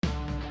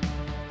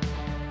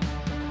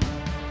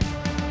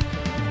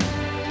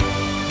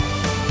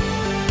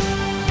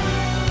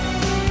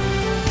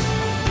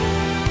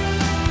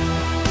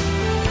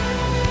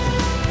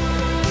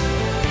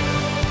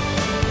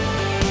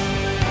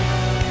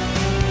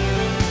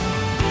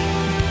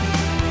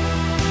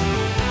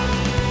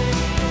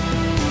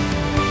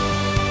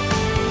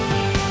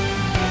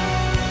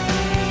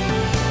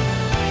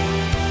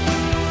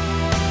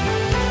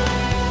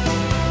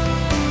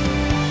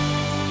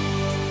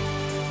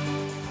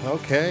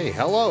Okay,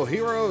 hello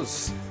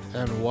heroes,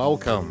 and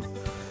welcome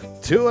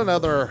to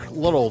another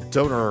little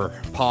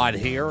donor pod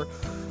here.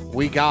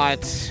 We got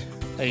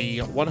a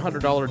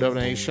 $100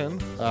 donation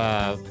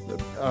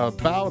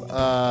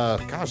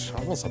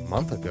almost a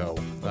month ago,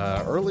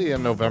 early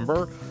in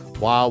November,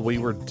 while we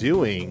were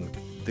doing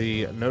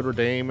the Notre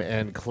Dame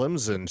and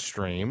Clemson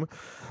stream.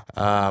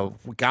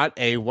 We got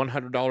a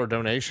 $100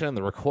 donation.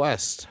 The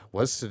request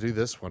was to do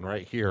this one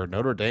right here,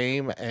 Notre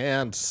Dame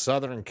and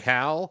Southern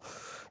Cal.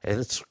 And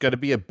it's going to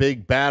be a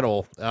big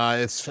battle.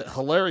 It's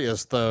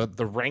hilarious. The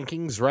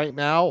rankings right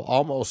now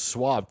almost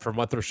swapped from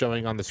what they're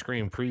showing on the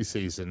screen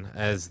preseason,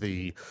 as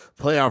the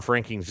playoff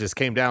rankings just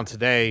came down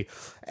today.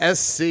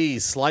 SC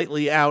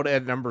slightly out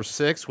at number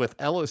 6 with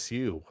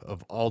LSU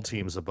of all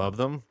teams above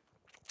them.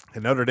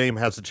 And Notre Dame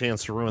has a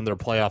chance to ruin their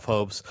playoff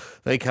hopes.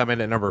 They come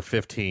in at number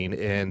 15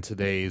 in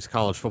today's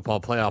college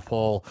football playoff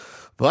poll.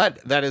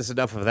 But that is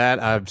enough of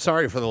that. I'm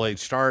sorry for the late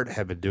start.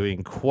 Have been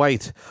doing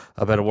quite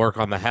a bit of work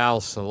on the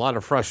house, a lot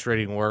of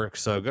frustrating work.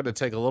 So going to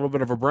take a little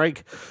bit of a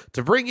break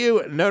to bring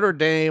you Notre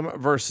Dame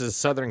versus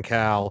Southern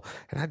Cal.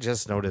 And I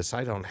just noticed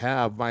I don't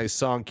have my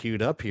song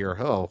queued up here.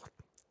 Oh,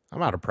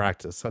 I'm out of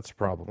practice. That's a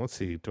problem. Let's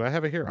see. Do I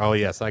have it here? Oh,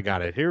 yes, I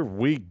got it. Here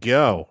we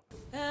go.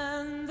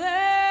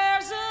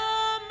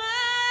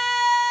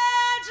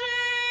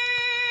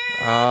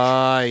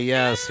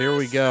 Yes, here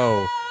we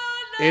go.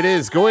 It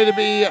is going to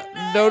be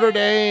Notre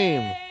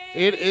Dame.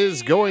 It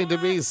is going to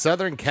be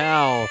Southern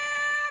Cal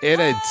in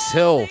a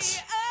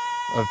tilt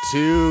of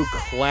two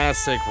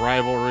classic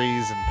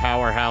rivalries and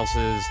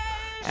powerhouses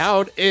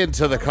out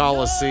into the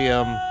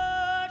Coliseum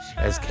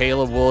as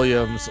Caleb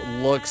Williams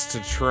looks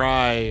to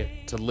try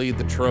to lead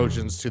the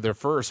Trojans to their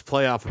first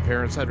playoff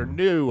appearance under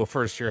new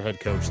first-year head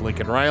coach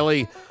Lincoln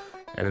Riley,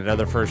 and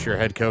another first-year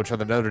head coach on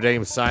the Notre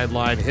Dame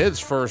sideline. His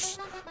first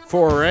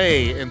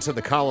foray into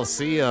the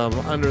Coliseum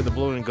under the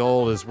blue and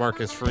gold is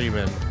Marcus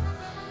Freeman.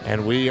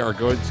 And we are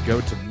going to go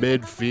to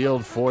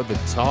midfield for the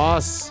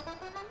toss.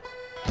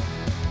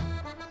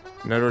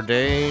 Notre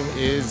Dame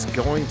is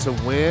going to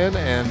win,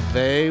 and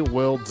they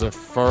will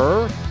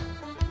defer.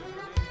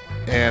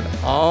 And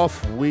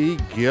off we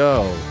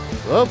go.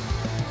 Oop.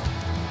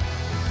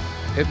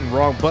 Hitting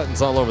wrong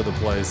buttons all over the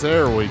place.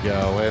 There we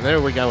go. And there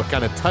we go.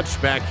 Kind of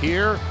touchback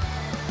here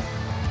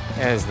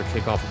as the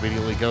kickoff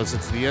immediately goes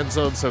into the end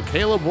zone. So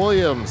Caleb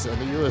Williams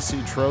and the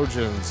USC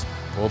Trojans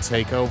will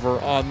take over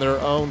on their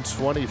own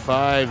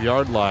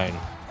 25-yard line.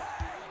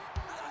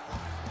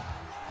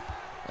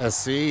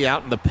 SC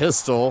out in the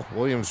pistol.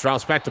 Williams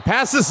drops back to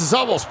pass. This is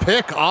almost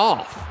pick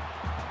off.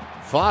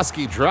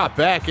 Foskey dropped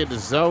back into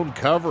zone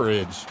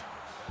coverage.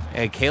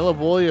 And Caleb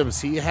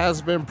Williams, he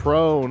has been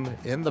prone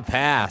in the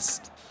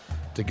past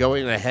to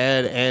going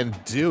ahead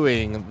and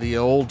doing the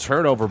old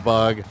turnover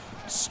bug,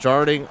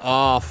 starting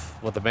off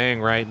with a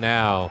bang right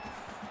now.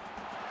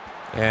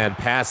 And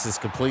pass is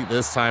complete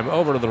this time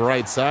over to the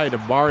right side of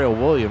Mario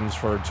Williams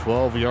for a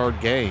 12-yard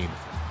gain.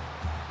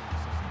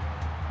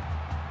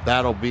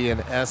 That'll be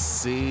an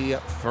SC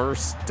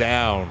first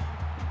down.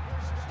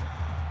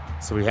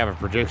 So we have a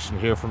prediction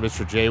here from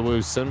Mr. J.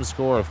 Wu. Sim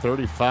score of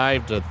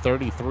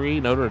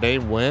 35-33. Notre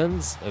Dame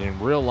wins. And in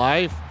real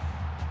life,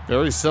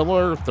 very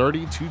similar,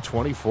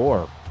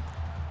 30-24.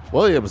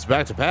 Williams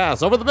back to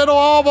pass. Over the middle,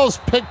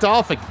 almost picked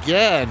off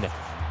again,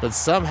 but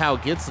somehow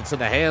gets it to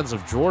the hands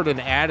of Jordan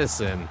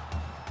Addison.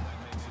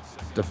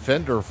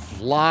 Defender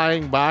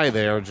flying by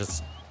there,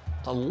 just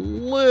a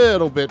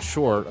little bit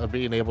short of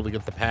being able to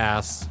get the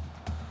pass.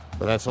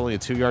 But that's only a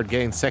 2-yard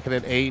gain. 2nd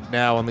and 8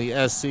 now on the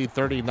SC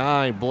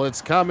 39.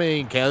 Blitz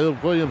coming.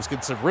 Caleb Williams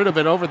gets rid of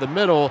it over the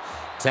middle.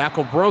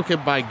 Tackle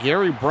broken by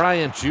Gary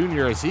Bryant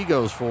Jr. as he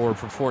goes forward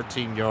for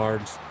 14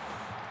 yards.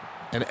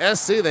 And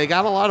SC, they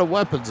got a lot of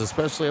weapons,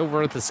 especially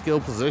over at the skill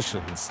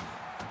positions.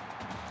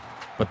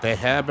 But they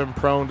have been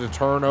prone to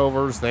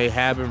turnovers. They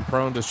have been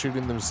prone to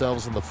shooting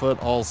themselves in the foot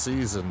all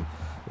season.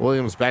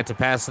 Williams back to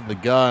pass in the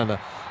gun.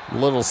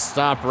 Little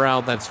stop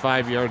route that's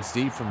 5 yards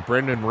deep from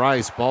Brendan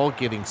Rice. Ball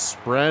getting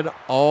spread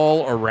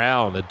all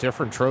around. A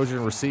different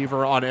Trojan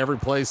receiver on every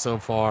play so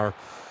far,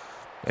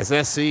 as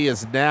SC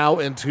is now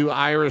into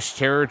Irish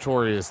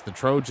territory, as the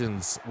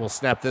Trojans will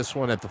snap this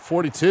one at the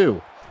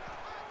 42.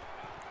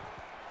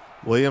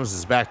 Williams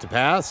is back to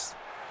pass.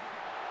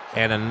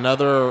 And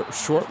another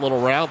short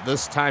little route.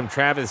 This time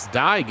Travis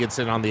Dye gets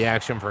in on the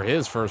action for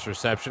his first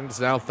reception. It's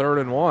now 3rd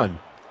and 1.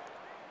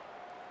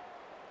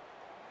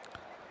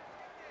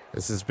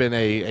 This has been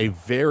a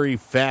very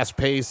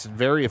fast-paced,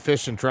 very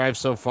efficient drive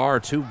so far.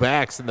 2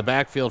 backs in the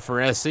backfield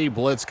for SC.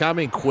 Blitz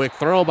coming. Quick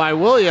throw by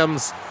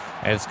Williams.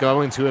 And it's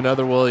going to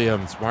another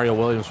Williams. Mario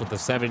Williams with a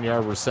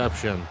 7-yard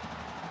reception.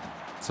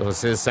 So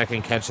it's his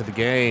second catch of the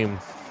game,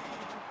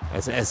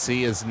 as SC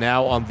is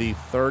now on the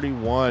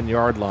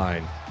 31-yard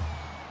line.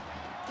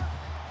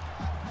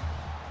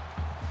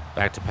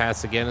 Back to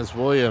pass again is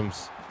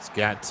Williams. He's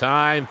got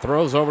time,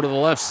 throws over to the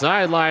left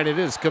sideline. It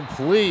is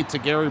complete to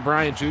Gary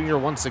Bryant Jr.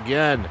 once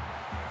again.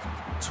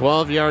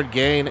 12-yard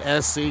gain.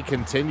 SC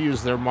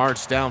continues their march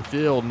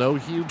downfield. No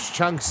huge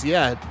chunks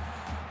yet,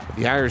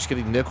 The Irish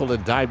getting nickeled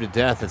and dimed to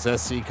death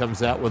as SC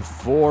comes out with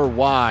 4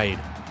 wide.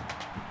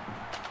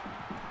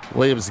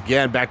 Williams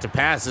again back to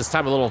pass. This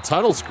time a little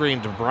tunnel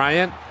screen to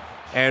Bryant.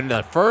 And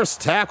the first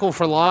tackle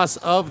for loss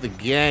of the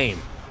game.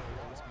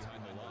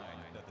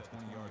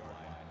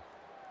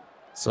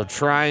 So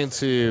trying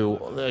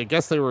to, I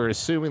guess they were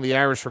assuming the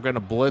Irish were going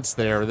to blitz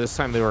there. This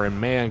time they were in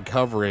man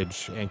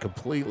coverage and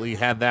completely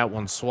had that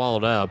one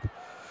swallowed up.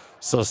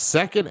 So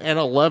 2nd and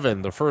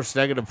 11, the first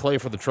negative play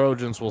for the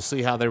Trojans. We'll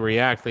see how they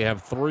react. They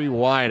have 3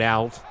 wide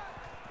out.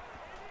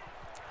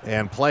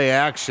 And play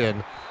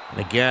action. And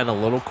again, a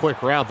little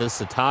quick route. This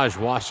is Taj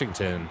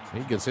Washington. He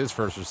gets his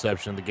first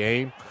reception of the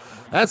game.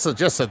 That's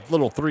just a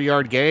little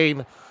 3-yard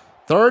gain.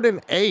 3rd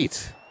and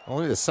 8.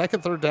 Only the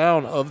second third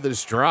down of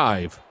this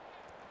drive.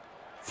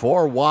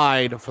 4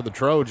 wide for the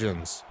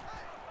Trojans.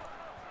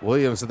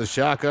 Williams in the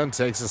shotgun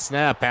takes a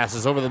snap,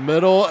 passes over the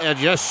middle, and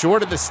just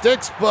short of the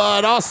sticks,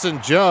 but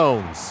Austin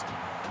Jones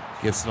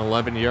gets an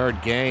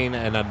 11-yard gain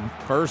and a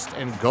 1st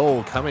and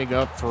goal coming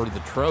up for the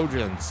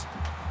Trojans.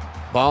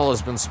 Ball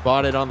has been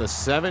spotted on the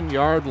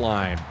 7-yard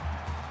line.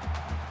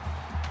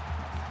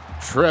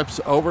 Trips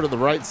over to the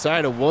right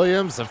side of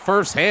Williams. The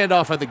first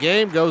handoff of the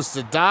game goes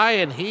to Dye,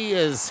 and he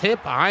is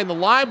hit behind the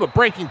line, but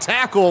breaking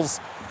tackles.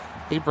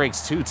 He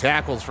breaks 2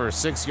 tackles for a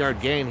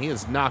 6-yard gain. He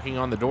is knocking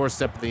on the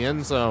doorstep of the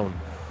end zone.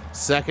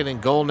 2nd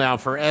and goal now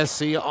for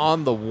SC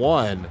on the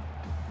 1.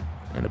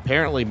 And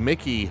apparently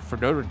Mickey for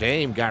Notre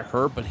Dame got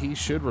hurt, but he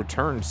should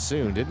return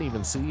soon. Didn't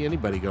even see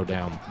anybody go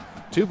down.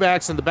 2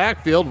 backs in the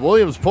backfield.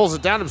 Williams pulls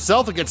it down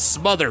himself and gets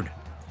smothered.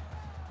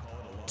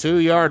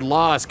 2-yard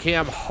loss.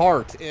 Cam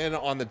Hart in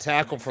on the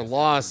tackle for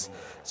loss,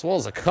 as well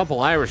as a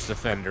couple Irish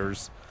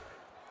defenders.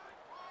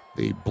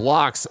 The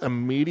blocks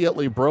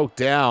immediately broke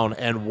down,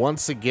 and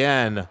once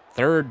again,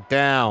 3rd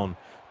down.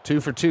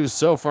 2 for 2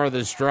 so far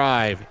this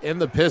drive. In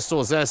the pistol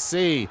is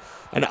SC.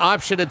 An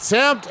option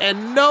attempt,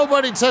 and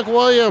nobody took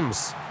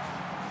Williams.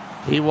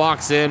 He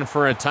walks in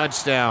for a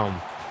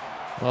touchdown.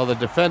 Well, the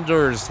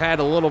defenders had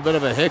a little bit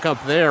of a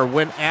hiccup there.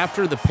 Went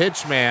after the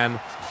pitch man.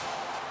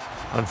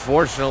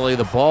 Unfortunately,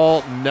 the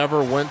ball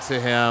never went to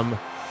him.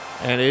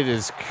 And it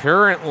is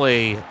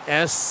currently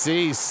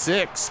SC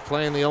 6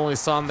 playing the only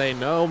song they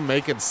know,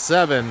 make it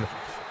 7,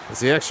 as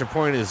the extra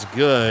point is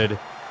good.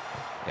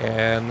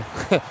 And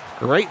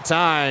great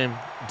time,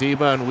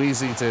 Deba and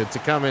Weezy, to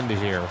come into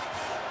here.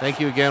 Thank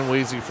you again,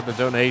 Weezy, for the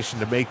donation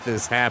to make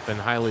this happen.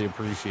 Highly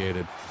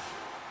appreciated.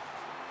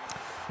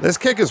 This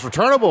kick is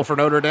returnable for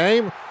Notre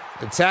Dame.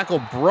 The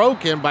tackle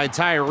broken by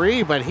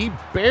Tyree, but he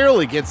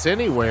barely gets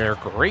anywhere.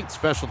 Great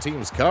special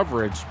teams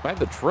coverage by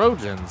the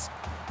Trojans.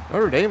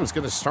 Notre Dame is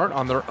going to start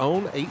on their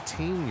own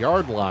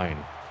 18-yard line.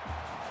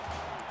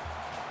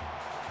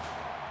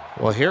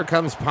 Well, here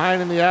comes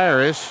Pine and the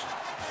Irish.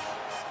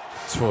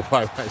 That's what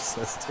my wife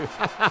says too.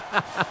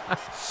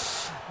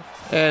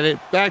 And it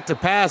back to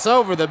pass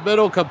over the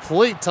middle,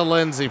 complete to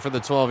Lindsey for the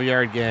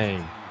 12-yard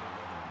gain.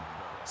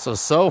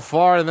 So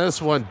far in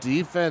this one,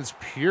 defense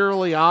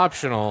purely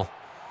optional.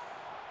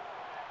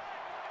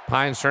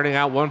 Pine starting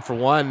out 1 for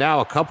 1. Now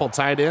a couple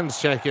tight ends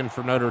check in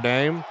for Notre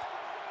Dame.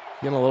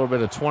 Getting a little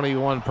bit of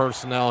 21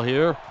 personnel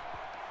here.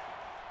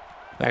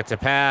 Back to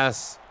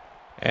pass.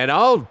 And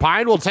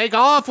Pine will take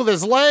off with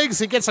his legs.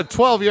 He gets a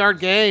 12-yard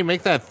gain.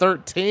 Make that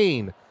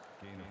 13.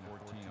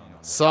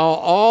 Saw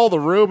all the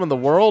room in the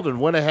world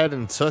and went ahead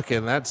and took it.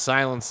 And that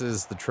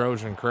silences the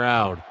Trojan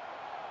crowd.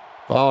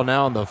 Ball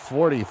now on the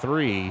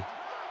 43.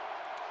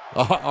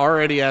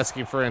 Already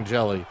asking for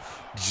Angeli.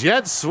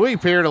 Jet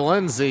sweep here to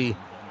Lindsey.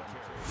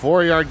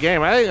 4-yard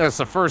game. I think that's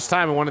the first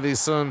time in one of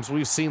these sons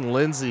we've seen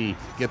Lindsey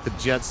get the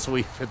jet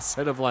sweep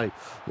instead of like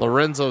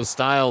Lorenzo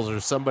Styles or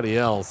somebody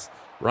else.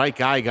 Right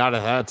guy got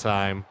it that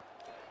time.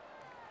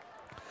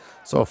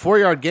 So a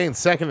 4-yard gain,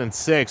 2nd and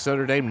 6.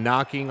 Notre Dame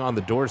knocking on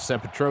the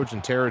doorstep of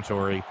Trojan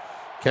territory.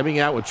 Coming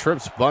out with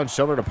trips bunched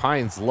over to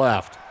Pine's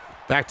left.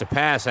 Back to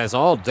pass has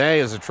all day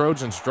as the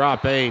Trojans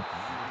drop 8.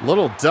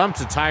 Little dump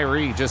to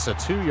Tyree, just a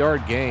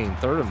 2-yard gain.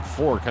 3rd and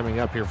 4 coming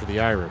up here for the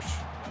Irish.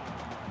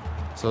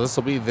 So this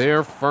will be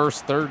their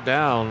first 3rd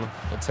down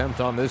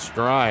attempt on this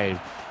drive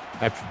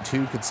after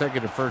 2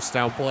 consecutive first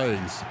down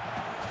plays.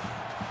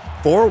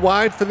 4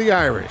 wide for the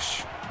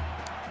Irish.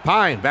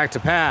 Pine back to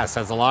pass,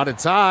 has a lot of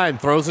time,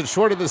 throws it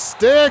short of the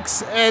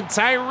sticks, and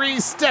Tyree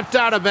stepped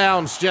out of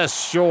bounds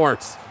just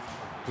short.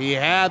 He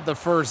had the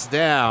first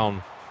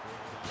down,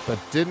 but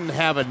didn't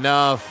have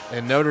enough,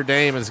 and Notre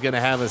Dame is going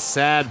to have a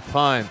sad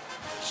punt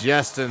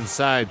just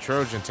inside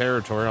Trojan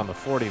territory on the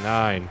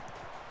 49.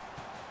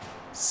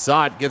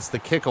 Sott gets the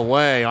kick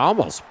away,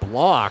 almost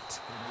blocked.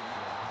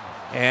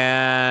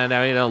 And,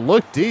 I mean, it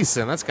looked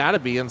decent. That's got to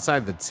be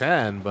inside the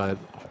 10, but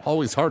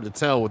always hard to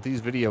tell with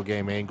these video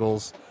game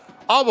angles.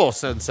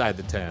 Almost inside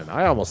the 10.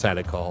 I almost had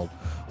it called.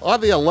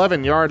 On the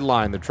 11-yard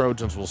line, the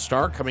Trojans will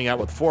start, coming out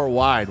with 4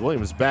 wide.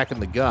 Williams back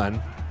in the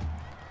gun.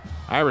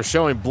 Irish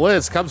showing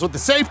blitz, comes with the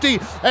safety,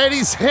 and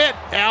he's hit.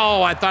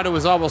 Oh, I thought it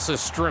was almost a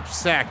strip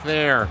sack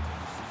there.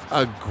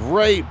 A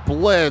great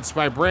blitz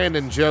by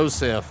Brandon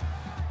Joseph.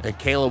 And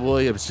Caleb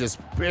Williams just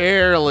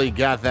barely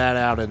got that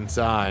out in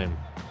time.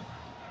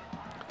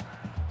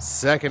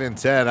 2nd and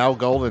 10. Al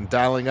Golden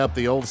dialing up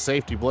the old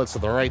safety blitz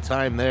at the right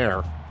time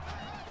there.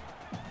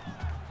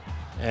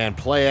 And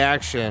play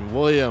action.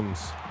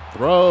 Williams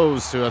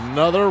throws to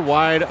another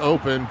wide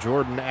open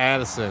Jordan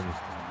Addison,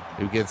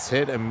 who gets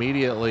hit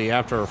immediately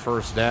after a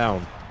first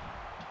down.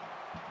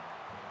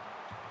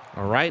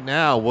 All right,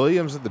 now,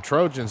 Williams and the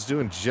Trojans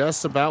doing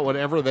just about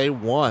whatever they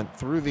want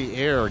through the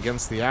air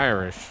against the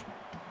Irish.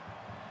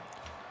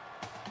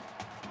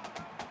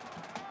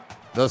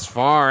 Thus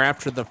far,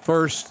 after the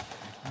first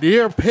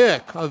near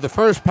pick of the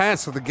first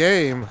pass of the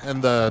game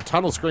and the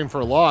tunnel screen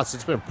for a loss,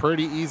 it's been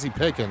pretty easy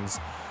pickings.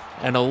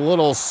 And a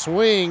little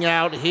swing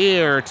out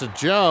here to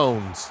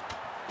Jones.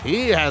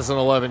 He has an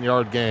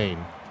 11-yard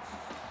gain.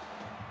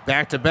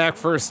 Back-to-back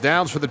first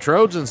downs for the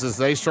Trojans as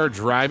they start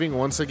driving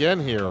once again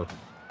here.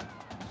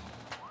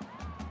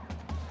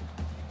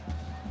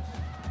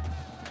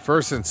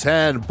 1st and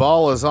 10.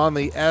 Ball is on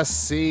the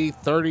SC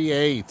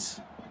 38.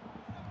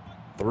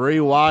 3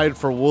 wide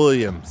for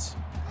Williams.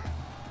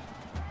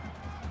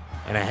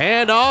 And a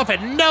handoff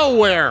and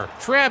nowhere.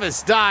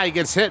 Travis Dye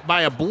gets hit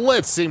by a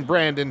blitzing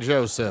Brandon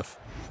Joseph.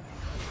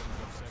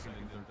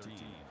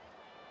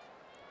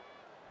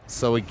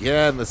 So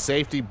again, the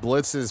safety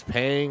blitz is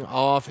paying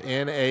off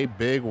in a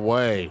big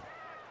way.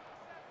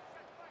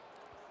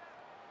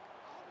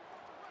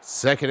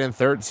 2nd and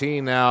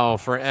 13 now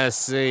for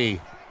SC.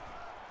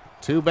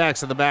 2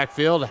 backs in the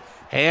backfield.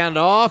 Hand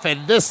off,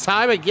 and this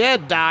time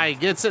again, Dye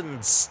gets it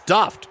and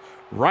stuffed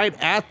right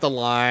at the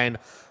line.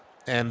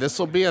 And this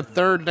will be a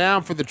 3rd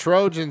down for the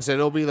Trojans.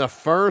 It'll be the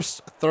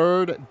first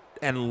 3rd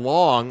and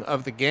long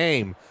of the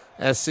game.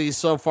 SC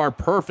so far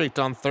perfect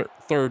on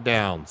 3rd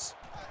downs.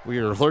 We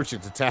are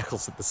allergic to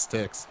tackles at the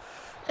sticks.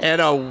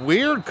 And a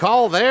weird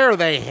call there.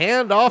 They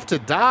hand off to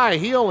Dye.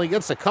 He only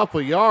gets a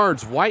couple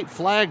yards. White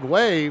flag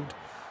waved.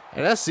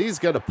 And SC's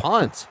going to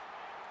punt.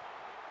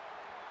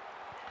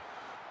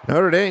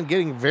 Notre Dame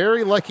getting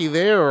very lucky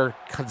there.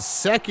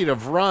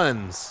 Consecutive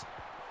runs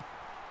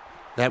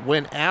that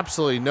went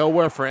absolutely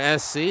nowhere for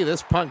SC.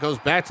 This punt goes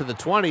back to the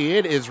 20.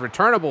 It is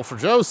returnable for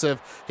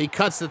Joseph. He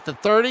cuts at the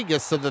 30,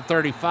 gets to the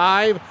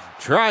 35,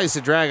 tries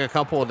to drag a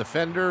couple of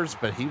defenders,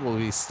 but he will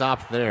be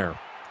stopped there.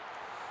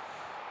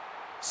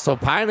 So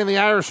Pine and the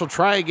Irish will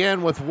try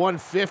again with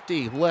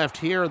 1:50 left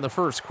here in the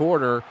first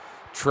quarter,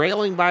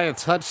 trailing by a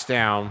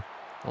touchdown.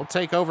 They'll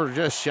take over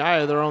just shy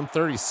of their own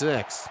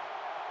 36.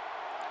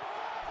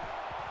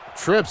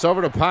 Trips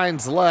over to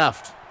Pine's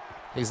left.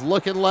 He's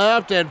looking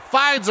left and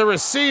finds a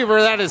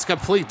receiver. That is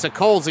complete to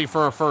Colsey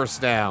for a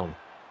first down.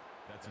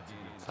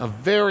 A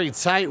very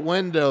tight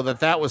window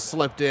that was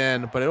slipped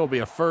in, but it'll be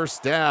a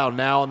first down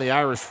now on the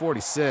Irish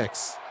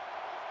 46.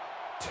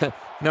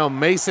 No,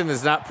 Mason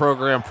is not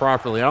programmed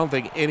properly. I don't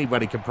think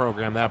anybody can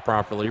program that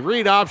properly.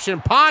 Read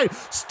option, Pine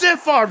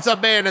stiff arms a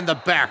man in the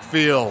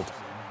backfield.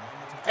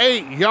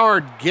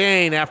 8-yard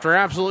gain after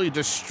absolutely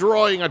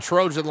destroying a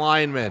Trojan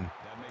lineman.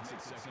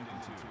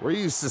 We're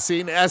used to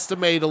seeing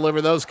Estime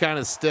deliver those kind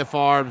of stiff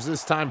arms.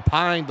 This time,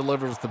 Pine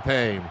delivers the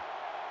pain.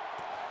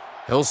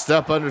 He'll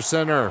step under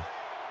center.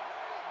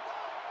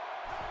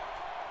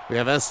 We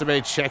have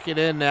Estime checking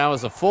in now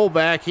as a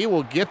fullback. He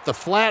will get the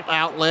flat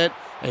outlet,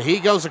 and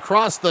he goes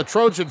across the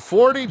Trojan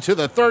 40 to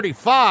the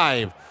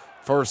 35.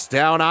 First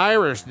down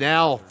Irish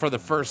now for the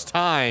first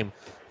time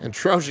in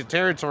Trojan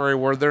territory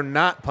where they're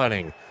not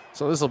punting.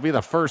 So this will be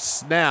the first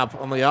snap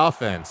on the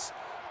offense.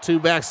 2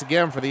 backs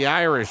again for the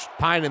Irish.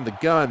 Pine in the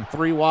gun,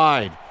 3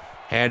 wide.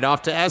 Hand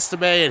off to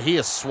Estime, and he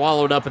is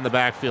swallowed up in the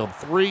backfield.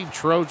 3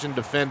 Trojan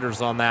defenders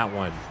on that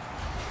one.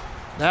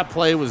 That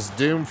play was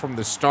doomed from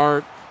the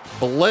start.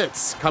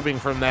 Blitz coming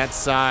from that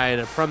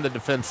side from the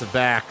defensive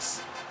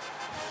backs.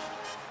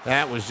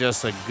 That was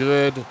just a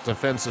good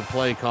defensive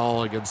play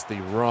call against the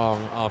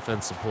wrong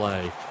offensive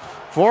play.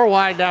 4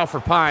 wide now for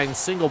Pine.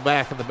 Single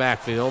back in the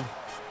backfield.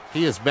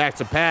 He is back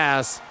to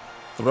pass.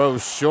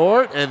 Throws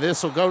short, and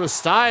this will go to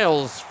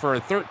Styles for a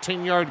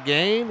 13-yard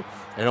gain.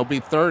 It'll be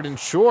 3rd and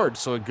short,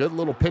 so a good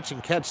little pitch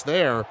and catch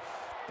there.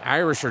 The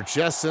Irish are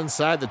just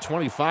inside the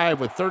 25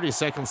 with 30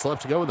 seconds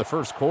left to go in the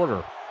first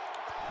quarter.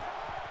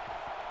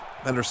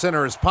 Under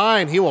center is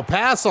Pine. He will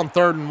pass on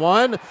 3rd and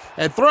 1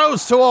 and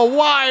throws to a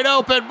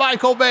wide-open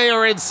Michael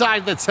Mayer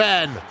inside the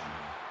 10.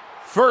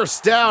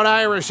 First down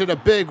Irish in a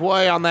big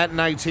way on that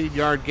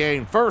 19-yard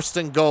gain. 1st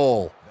and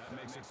goal.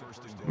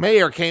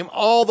 Mayer came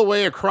all the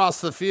way across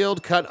the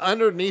field, cut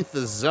underneath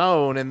the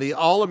zone, and the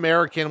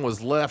All-American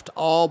was left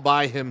all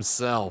by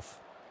himself.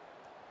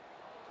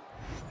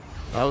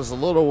 I was a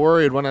little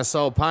worried when I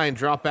saw Pine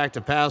drop back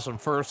to pass on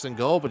 1st and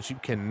goal, but you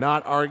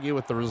cannot argue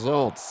with the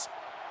results.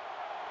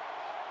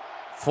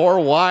 4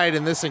 wide,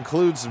 and this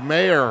includes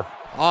Mayer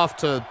off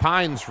to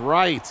Pine's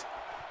right.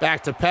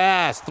 Back to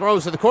pass,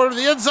 throws to the corner of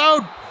the end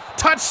zone.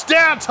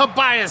 Touchdown,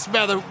 Tobias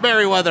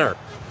Merriweather.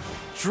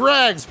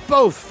 Drags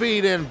both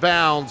feet in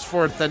bounds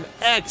for an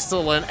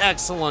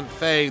excellent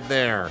fade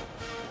there.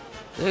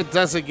 It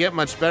doesn't get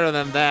much better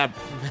than that.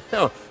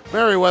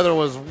 Merriweather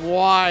was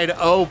wide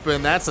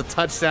open. That's a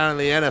touchdown in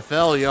the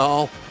NFL,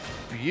 y'all.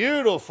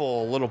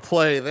 Beautiful little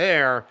play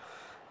there.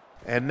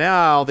 And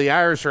now the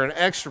Irish are an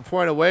extra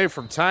point away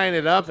from tying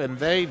it up, and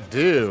they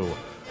do.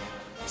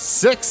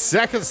 6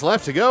 seconds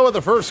left to go in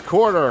the first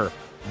quarter.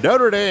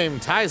 Notre Dame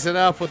ties it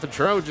up with the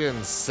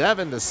Trojans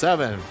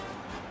 7-7.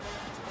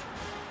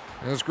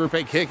 This Group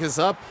A kick is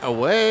up,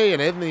 away,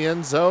 and in the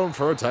end zone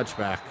for a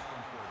touchback.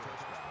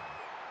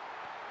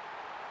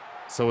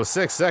 So with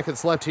 6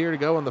 seconds left here to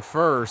go in the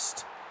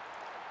first,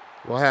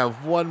 we'll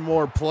have one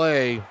more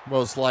play,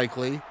 most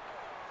likely.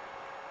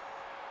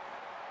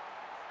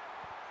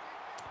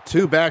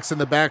 2 backs in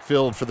the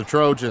backfield for the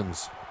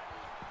Trojans.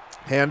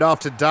 Hand off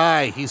to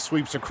Dye. He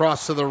sweeps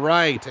across to the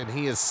right, and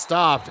he is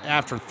stopped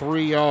after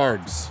 3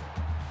 yards.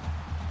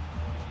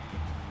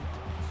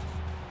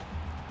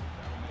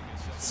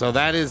 So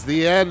that is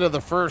the end of the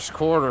first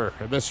quarter.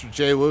 And Mr.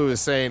 Jay Wu is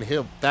saying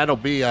that'll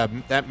be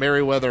that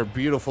Merriweather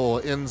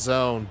beautiful end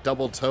zone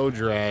double toe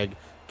drag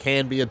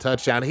can be a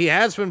touchdown. He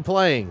has been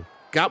playing.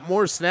 Got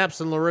more snaps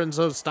than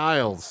Lorenzo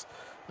Styles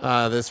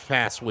this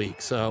past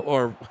week,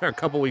 or a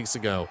couple weeks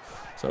ago.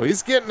 So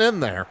he's getting in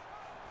there.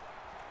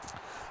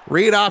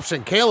 Read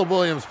option. Caleb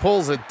Williams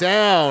pulls it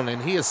down,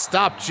 and he is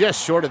stopped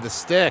just short of the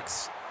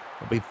sticks.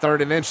 It'll be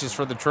 3rd and inches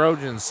for the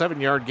Trojans.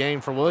 7-yard gain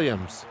for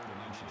Williams.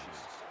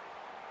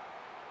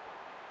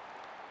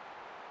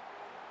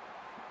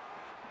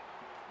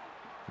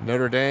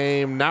 Notre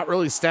Dame not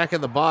really stacking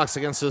the box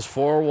against this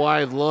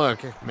 4-wide look.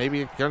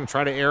 Maybe going to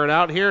try to air it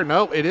out here.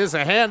 Nope, it is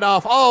a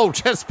handoff. Oh,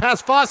 just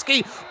past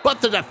Foskey,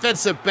 but the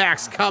defensive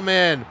backs come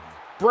in.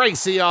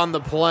 Bracey on the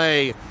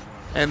play,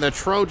 and the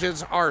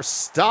Trojans are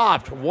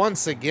stopped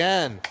once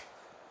again.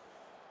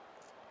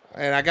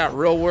 And I got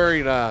real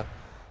worried.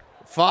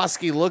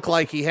 Foskey looked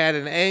like he had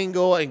an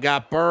angle and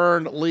got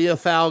burned.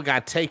 Leofow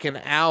got taken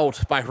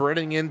out by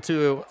running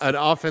into an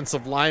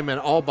offensive lineman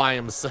all by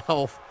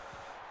himself.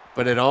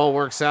 But it all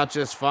works out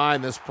just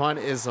fine. This punt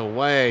is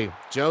away.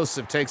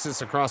 Joseph takes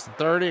this across the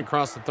 30,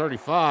 across the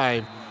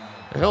 35.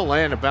 And he'll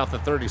land about the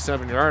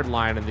 37-yard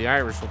line, and the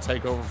Irish will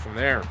take over from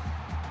there.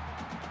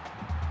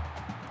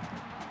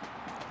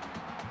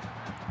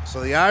 So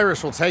the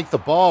Irish will take the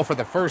ball for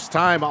the first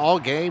time all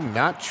game,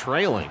 not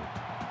trailing.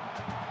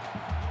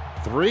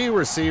 3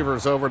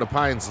 receivers over to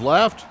Pine's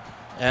left,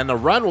 and the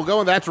run will go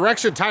in that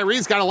direction.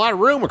 Tyree's got a lot of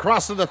room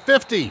across to the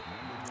 50.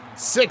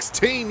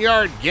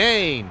 16-yard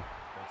gain.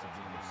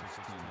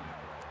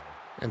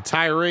 And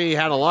Tyree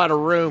had a lot of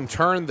room,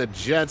 turned the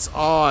Jets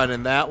on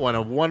in that one.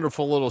 A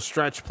wonderful little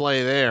stretch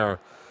play there.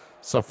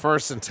 So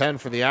 1st and 10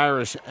 for the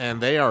Irish,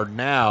 and they are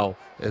now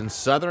in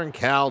Southern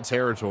Cal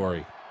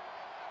territory.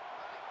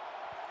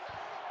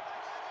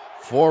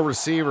 4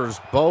 receivers,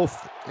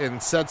 both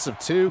in sets of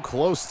 2,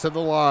 close to the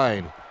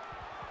line.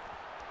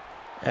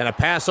 And a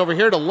pass over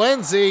here to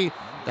Lindsey.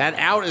 That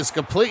out is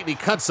complete, and he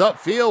cuts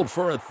upfield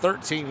for a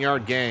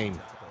 13-yard gain.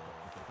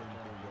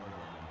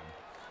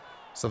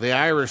 So the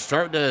Irish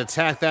starting to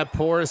attack that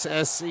porous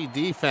SC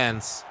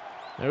defense.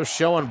 They're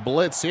showing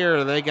blitz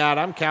here. They got,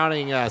 I'm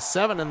counting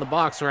 7 in the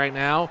box right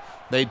now.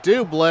 They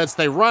do blitz.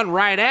 They run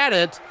right at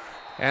it.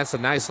 That's a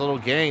nice little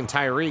gain.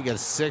 Tyree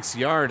gets 6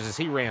 yards as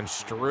he ran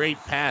straight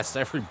past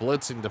every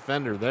blitzing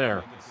defender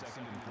there.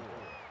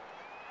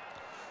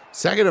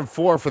 2nd and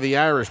 4 for the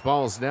Irish.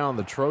 Ball is now on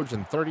the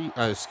Trojan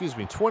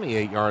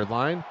 28-yard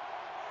line.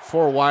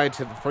 4 wide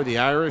for the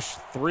Irish.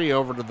 3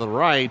 over to the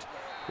right.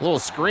 A little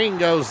screen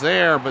goes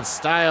there, but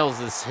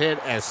Styles is hit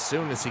as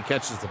soon as he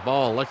catches the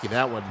ball. Lucky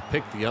that one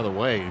picked the other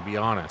way, to be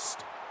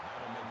honest.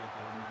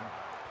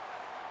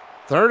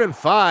 3rd and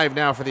 5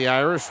 now for the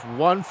Irish.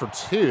 1 for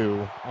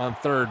 2 on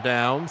 3rd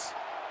downs.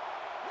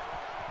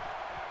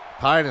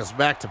 Pine is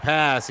back to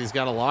pass. He's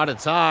got a lot of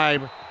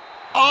time.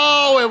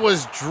 Oh, it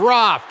was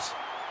dropped.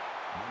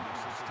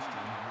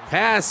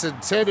 Pass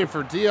intended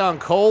for Deion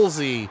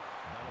Colsey.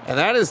 And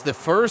that is the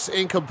first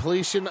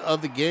incompletion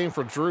of the game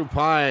for Drew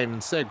Pine.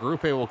 Instead,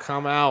 Group A will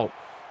come out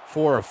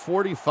for a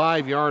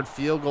 45-yard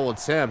field goal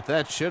attempt.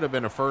 That should have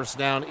been a first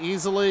down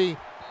easily.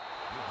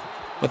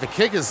 But the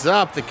kick is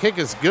up. The kick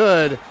is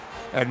good.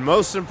 And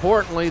most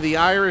importantly, the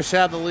Irish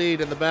have the lead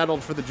in the battle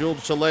for the Jewel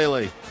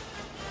Shillelagh.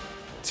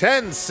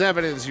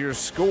 10-7 is your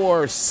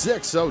score.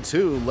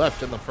 6:02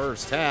 left in the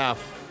first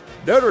half.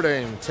 Notre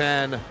Dame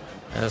 10,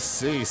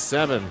 SC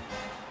 7.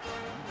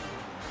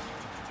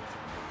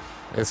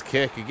 This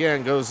kick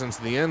again goes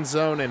into the end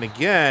zone, and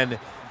again,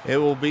 it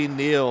will be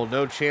nil.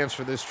 No chance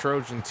for this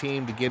Trojan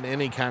team to get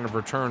any kind of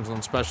returns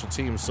on special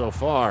teams so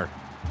far.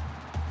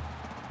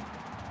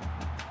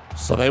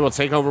 So they will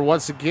take over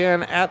once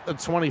again at the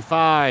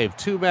 25.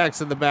 2 backs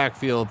in the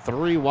backfield,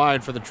 3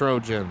 wide for the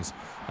Trojans.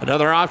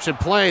 Another option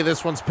play.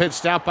 This one's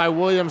pitched out by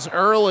Williams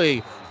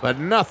early, but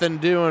nothing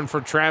doing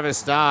for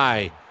Travis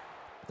Dye.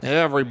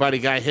 Everybody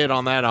got hit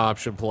on that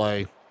option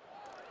play.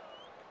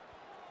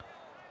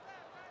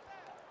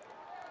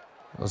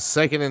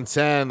 2nd and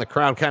 10. The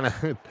crowd kind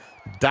of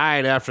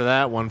died after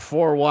that one.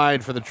 4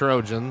 wide for the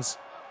Trojans.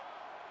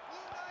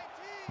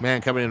 Man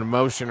coming into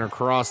motion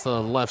across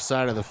the left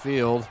side of the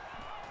field.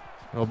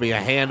 There'll be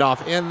a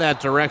handoff in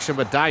that direction,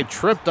 but Dye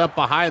tripped up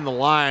behind the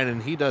line,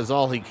 and he does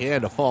all he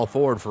can to fall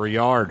forward for a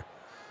yard.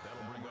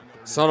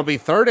 So it'll be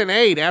 3rd and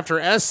 8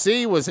 after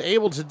SC was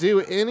able to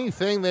do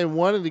anything they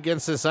wanted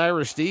against this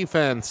Irish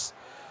defense.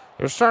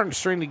 They're starting to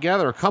string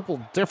together a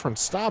couple different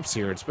stops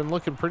here. It's been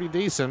looking pretty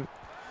decent.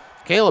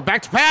 Caleb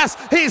back to pass.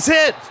 He's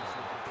hit.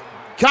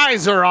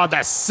 Kaiser on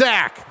the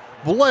sack.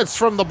 Blitz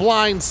from the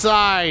blind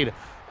side.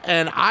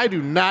 And I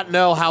do not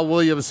know how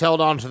Williams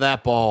held on to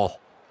that ball.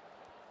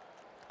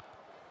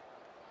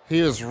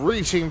 He was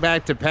reaching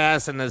back to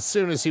pass, and as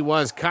soon as he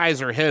was,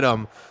 Kaiser hit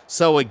him.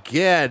 So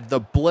again,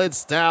 the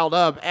blitz dialed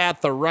up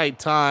at the right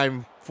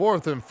time.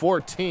 4th and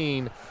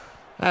 14.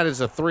 That is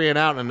a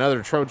 3-and-out and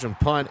another Trojan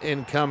punt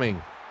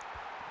incoming.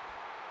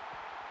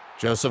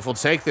 Joseph will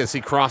take this.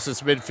 He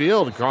crosses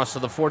midfield, across to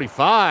the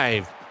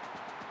 45.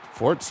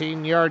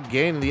 14-yard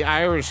gain. The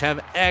Irish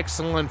have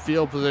excellent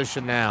field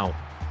position now.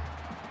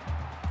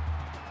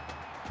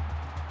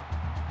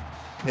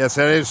 Yes,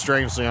 that is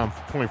strangely on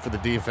point for the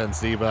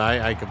defense, D, but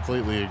I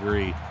completely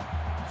agree.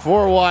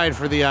 4 wide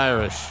for the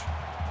Irish.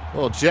 A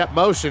little jet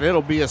motion.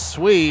 It'll be a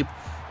sweep.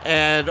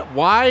 And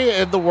why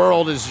in the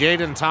world is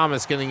Jaden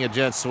Thomas getting a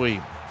jet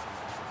sweep?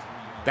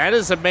 That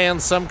is a man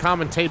some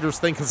commentators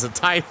think is a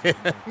tight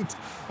end.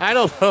 I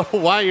don't know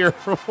why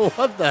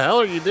what the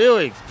hell are you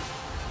doing?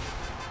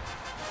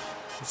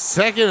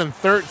 2nd and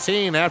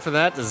 13 after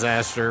that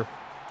disaster.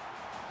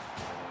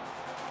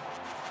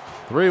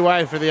 3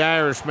 wide for the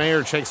Irish.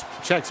 Mayer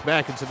checks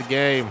back into the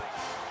game.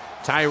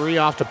 Tyree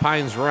off to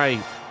Pine's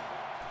right.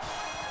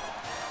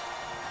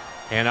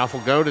 Handoff will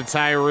go to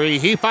Tyree.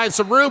 He finds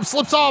some room,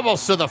 slips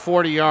almost to the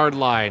 40-yard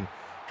line.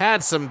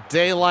 Had some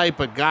daylight,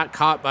 but got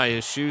caught by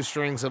his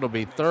shoestrings. It'll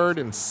be 3rd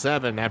and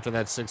 7 after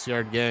that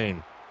 6-yard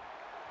gain.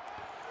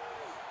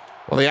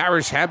 Well, the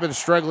Irish have been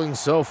struggling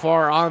so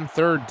far on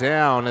 3rd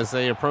down as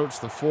they approach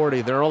the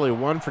 40. They're only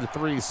 1 for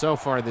 3 so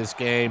far this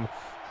game.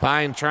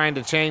 Pine trying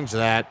to change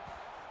that.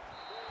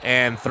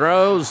 And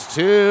throws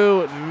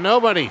to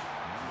nobody.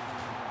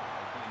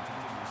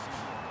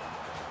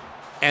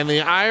 And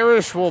the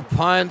Irish will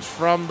punt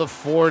from the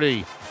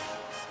 40.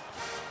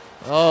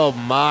 Oh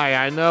my,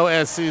 I know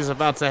SC is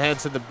about to head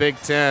to the Big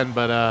Ten,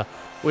 but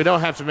we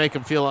don't have to make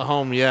them feel at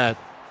home yet.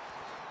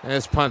 And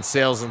this punt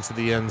sails into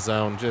the end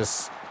zone,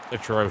 just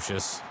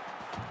atrocious.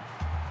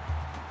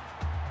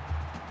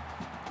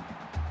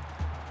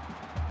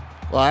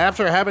 Well,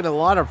 after having a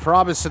lot of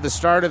promise at the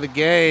start of the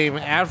game,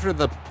 after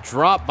the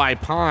drop by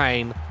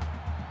Pine,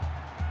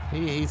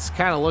 he's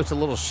kind of looked a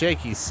little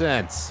shaky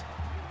since.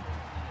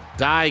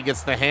 Dye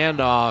gets the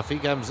handoff. He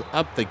comes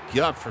up the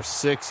gut for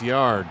 6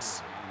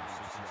 yards.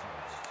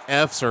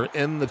 F's are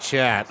in the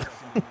chat.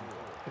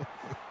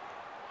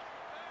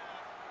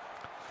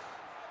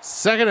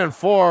 2nd and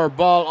 4,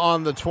 ball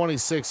on the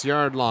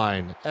 26-yard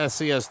line.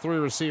 SC has 3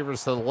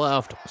 receivers to the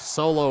left,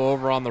 solo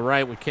over on the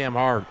right with Cam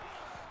Hart.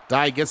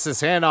 Dye gets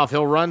this handoff.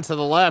 He'll run to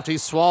the left.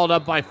 He's swallowed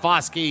up by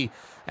Foskey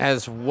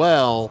as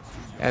well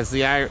as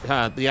the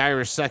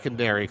Irish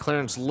secondary.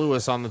 Clarence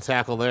Lewis on the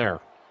tackle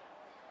there.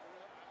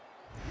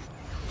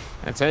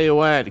 I tell you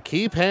what,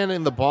 keep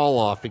handing the ball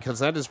off because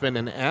that has been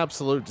an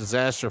absolute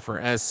disaster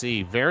for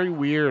SC. Very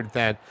weird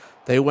that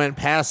they went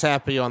pass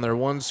happy on their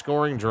one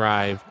scoring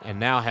drive and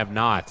now have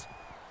not.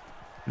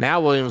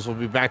 Now Williams will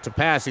be back to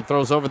pass. He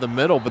throws over the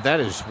middle, but that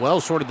is well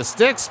short of the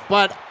sticks.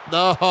 But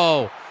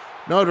no,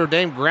 Notre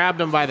Dame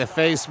grabbed him by the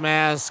face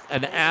mask.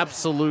 An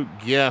absolute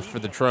gift for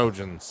the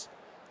Trojans.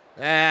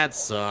 That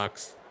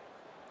sucks.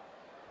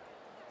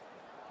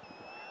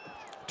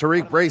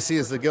 Tariq Bracey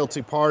is the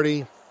guilty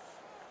party,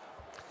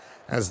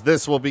 as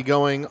this will be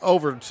going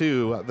over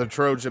to the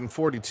Trojan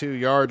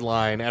 42-yard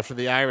line after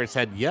the Irish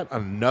had yet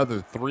another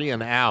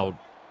 3-and-out.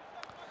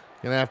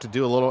 Going to have to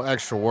do a little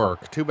extra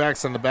work. 2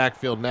 backs in the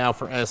backfield now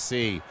for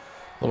SC.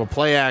 Little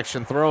play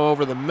action, throw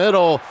over the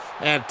middle,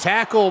 and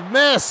tackle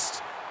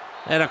missed.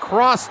 And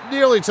across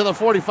nearly to the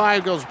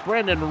 45 goes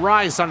Brendan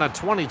Rice on a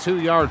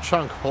 22-yard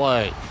chunk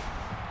play.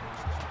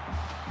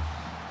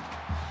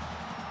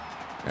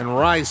 And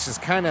Rice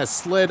just kind of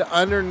slid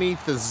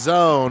underneath the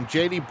zone.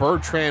 J.D.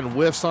 Bertrand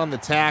whiffs on the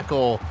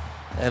tackle,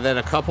 and then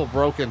a couple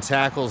broken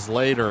tackles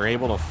later,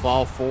 able to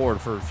fall forward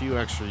for a few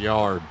extra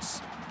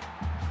yards.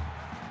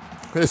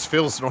 This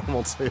feels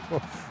normal, too.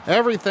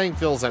 Everything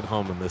feels at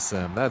home in this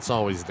sim. That's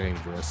always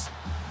dangerous.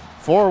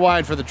 4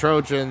 wide for the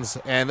Trojans,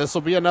 and this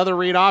will be another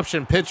read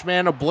option. Pitch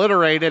man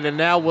obliterated, and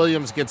now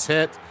Williams gets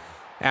hit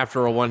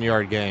after a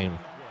 1-yard gain.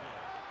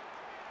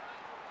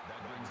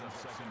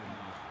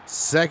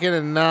 2nd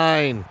and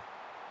 9.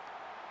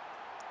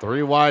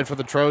 3 wide for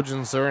the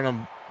Trojans. They're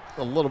in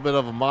a little bit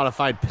of a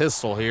modified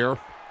pistol here.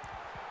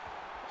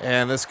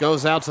 And this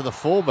goes out to the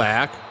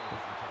fullback,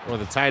 or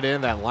the tight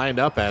end that lined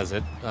up as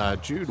it.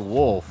 Jude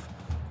Wolf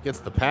gets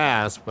the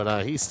pass,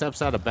 but he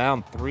steps out of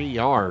bounds 3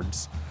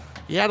 yards.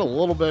 He had a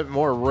little bit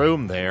more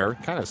room there.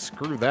 Kind of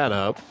screwed that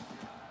up.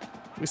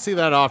 We see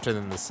that often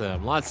in the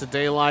sim. Lots of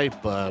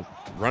daylight, but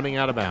running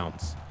out of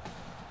bounds.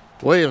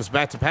 Williams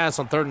back to pass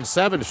on 3rd and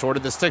 7. Short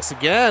of the sticks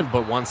again,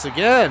 but once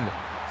again,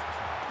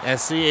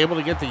 SC able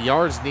to get the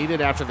yards needed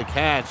after the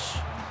catch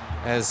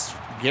as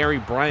Gary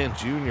Bryant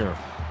Jr.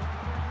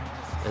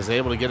 is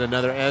able to get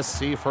another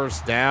SC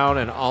first down,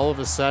 and all of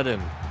a sudden,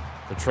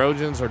 The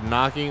Trojans are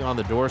knocking on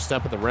the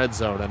doorstep of the red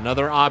zone.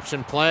 Another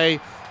option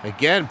play.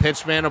 Again,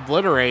 pitchman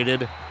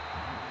obliterated.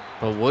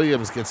 But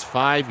Williams gets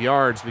 5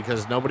 yards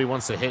because nobody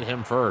wants to hit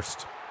him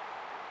first.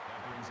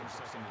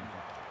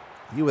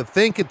 You would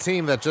think a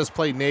team that just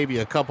played Navy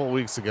a couple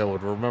weeks ago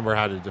would remember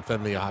how to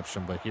defend the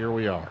option, but here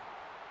we are.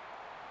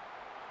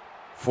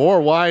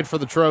 4 wide for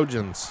the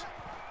Trojans.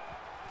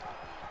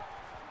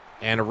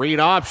 And a read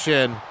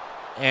option.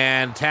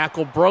 And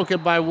tackle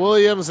broken by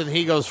Williams, and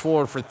he goes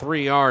forward for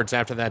 3 yards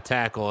after that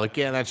tackle.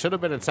 Again, that should have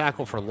been a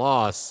tackle for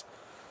loss.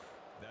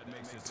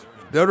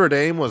 Notre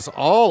Dame was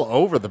all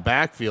over the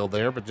backfield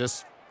there, but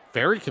just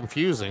very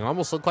confusing.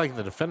 Almost looked like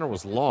the defender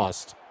was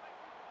lost.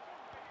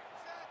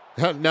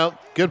 No,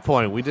 good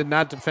point. We did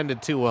not defend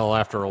it too well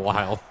after a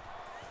while.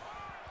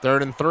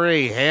 3rd and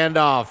 3,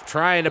 handoff,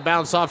 trying to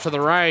bounce off to the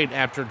right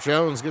after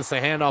Jones gets the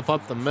handoff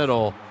up the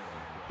middle.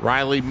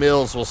 Riley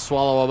Mills will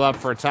swallow him up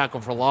for a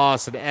tackle for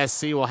loss, and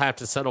SC will have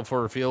to settle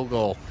for a field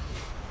goal.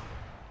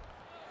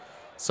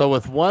 So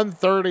with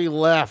 1:30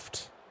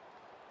 left,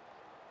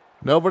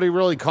 nobody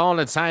really calling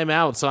a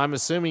timeout, so I'm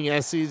assuming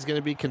SC is going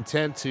to be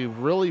content to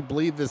really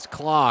bleed this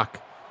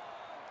clock.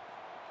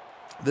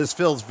 This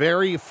feels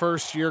very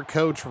first-year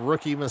coach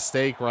rookie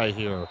mistake right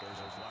here.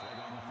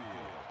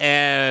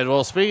 And,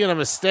 well, speaking of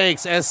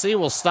mistakes, SC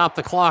will stop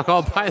the clock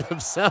all by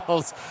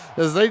themselves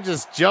as they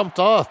just jumped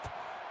up.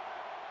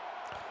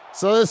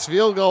 So this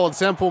field goal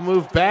attempt will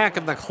move back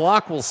and the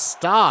clock will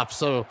stop.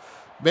 So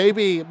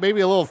maybe a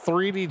little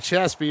 3D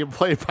chess being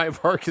played by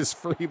Marcus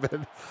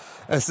Freeman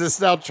as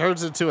this now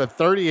turns into a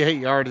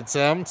 38-yard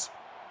attempt.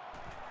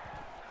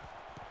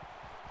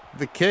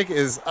 The kick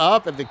is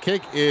up and the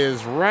kick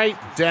is right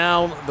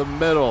down the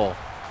middle.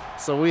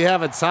 So we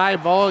have a tie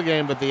ball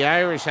game, but the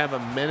Irish have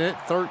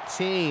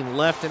 1:13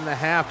 left in the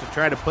half to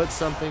try to put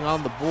something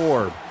on the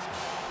board.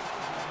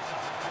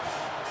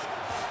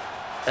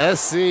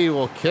 SC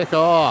will kick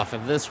off,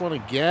 and this one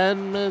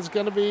again is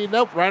going to be,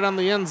 right on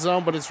the end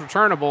zone, but it's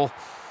returnable.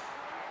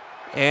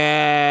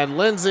 And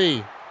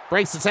Lindsey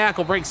breaks the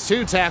tackle, breaks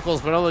 2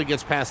 tackles, but only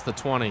gets past the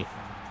 20.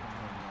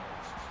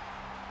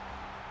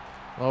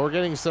 Well, we're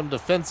getting some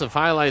defensive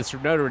highlights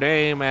from Notre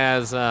Dame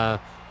as the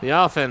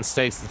offense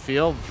takes the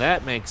field.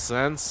 That makes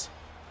sense.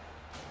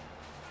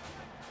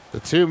 The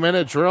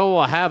 2-minute drill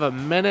will have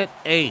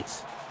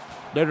 1:08.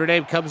 Notre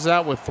Dame comes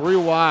out with 3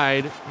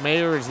 wide.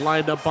 Mayer is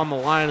lined up on the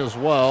line as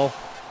well.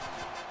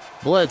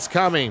 Blitz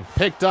coming.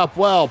 Picked up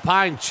well.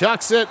 Pine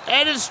chucks it,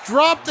 and it's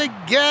dropped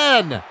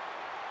again.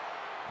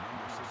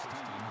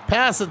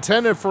 Pass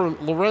intended for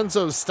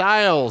Lorenzo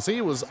Styles. He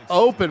was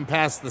open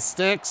past the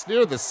sticks,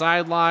 near the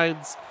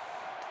sidelines.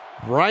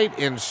 Right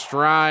in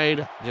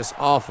stride. Just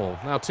awful.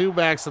 Now 2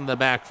 backs in the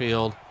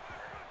backfield.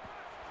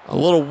 A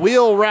little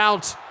wheel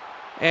route,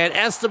 and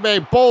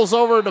Estime bowls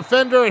over a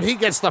defender, and he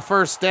gets the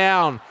first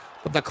down.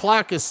 But the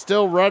clock is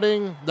still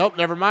running. Nope,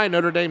 never mind.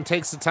 Notre Dame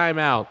takes the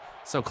timeout.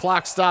 So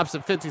clock stops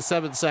at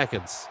 57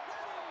 seconds.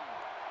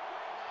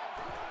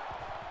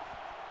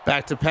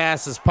 Back to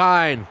pass is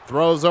Pine.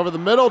 Throws over the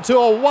middle to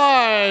a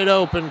wide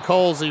open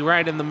Colsey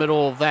right in the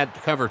middle of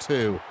that cover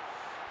 2.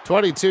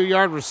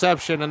 22-yard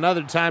reception.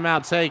 Another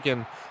timeout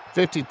taken.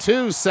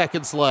 52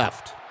 seconds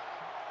left.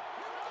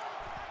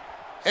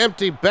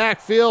 Empty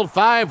backfield,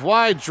 5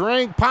 wide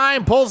drink.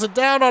 Pine pulls it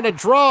down on a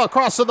draw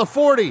across to the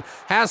 40.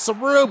 Has some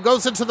room,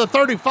 goes into the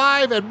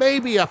 35, and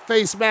maybe a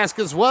face mask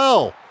as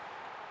well.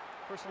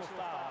 Personal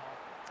foul.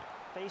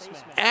 Face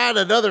mask. Add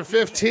another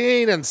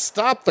 15 and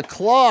stop the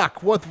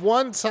clock. With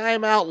 1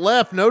 timeout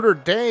left, Notre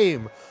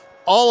Dame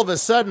all of a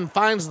sudden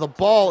finds the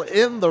ball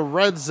in the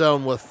red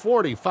zone with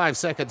 45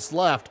 seconds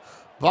left.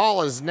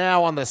 Ball is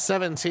now on the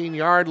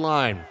 17-yard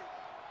line.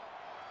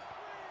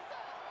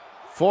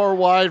 4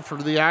 wide for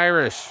the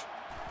Irish.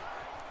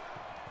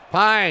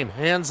 Pine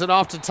hands it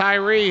off to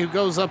Tyree, who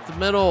goes up the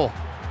middle.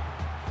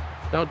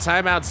 No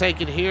timeout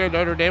taken here.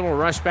 Notre Dame will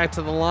rush back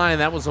to the line.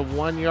 That was a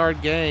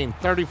 1-yard gain.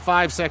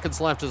 35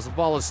 seconds left as the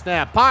ball is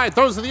snapped. Pine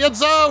throws to the end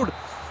zone.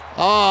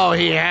 Oh,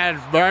 he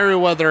had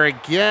Merriweather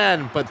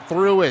again, but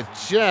threw it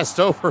just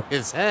over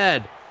his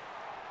head.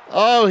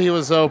 Oh, he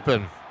was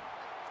open.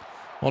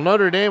 Well,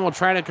 Notre Dame will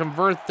try to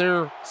convert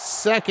their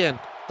second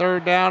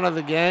 3rd down of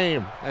the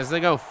game as they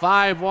go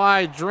 5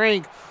 wide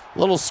drink.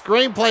 Little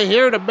screenplay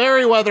here to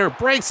Merriweather.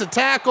 Breaks a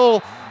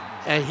tackle,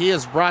 and he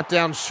is brought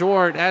down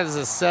short. That is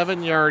a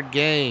 7-yard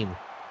gain.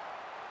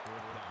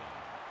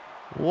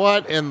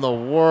 What in the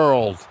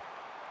world?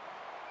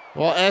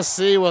 Well,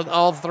 SC with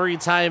all 3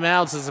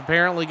 timeouts is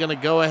apparently going to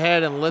go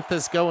ahead and let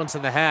this go into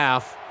the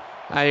half.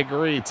 I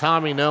agree.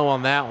 Tommy no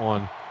on that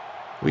one.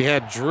 We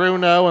had Drew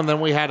no, and then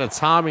we had a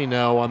Tommy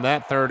no on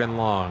that 3rd and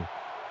long.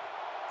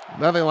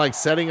 Nothing like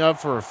setting up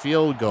for a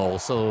field goal.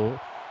 So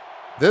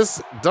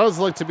this does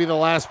look to be the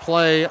last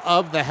play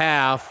of the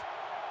half.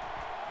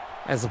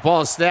 As the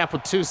ball is snapped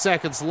with 2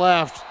 seconds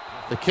left,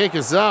 the kick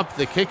is up,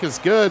 the kick is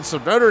good. So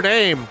Notre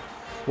Dame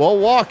will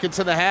walk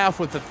into the half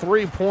with a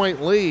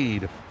 3-point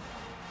lead.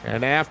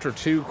 And after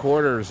 2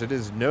 quarters, it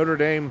is Notre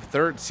Dame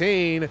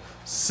 13.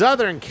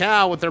 Southern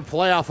Cal with their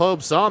playoff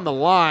hopes on the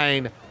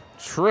line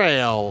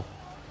trail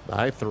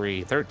by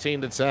 3,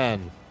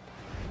 13-10.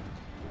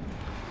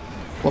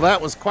 Well,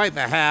 that was quite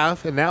the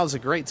half, and now is a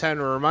great time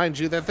to remind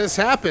you that this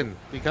happened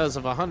because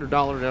of a $100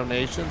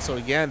 donation. So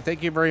again,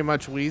 thank you very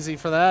much, Wheezy,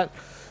 for that.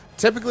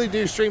 Typically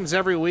do streams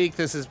every week.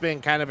 This has been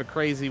kind of a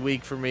crazy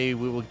week for me.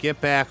 We will get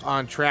back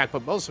on track,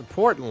 but most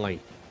importantly,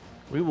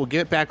 we will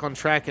get back on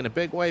track in a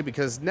big way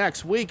because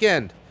next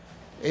weekend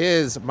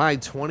is my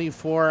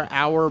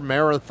 24-hour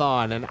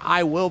marathon, and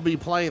I will be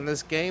playing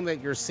this game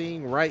that you're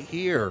seeing right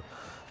here.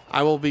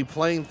 I will be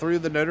playing through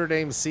the Notre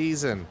Dame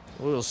season.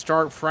 We will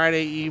start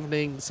Friday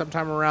evening,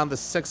 sometime around the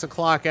 6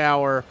 o'clock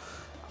hour.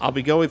 I'll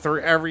be going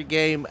through every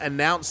game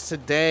announced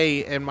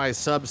today in my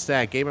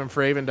Substack,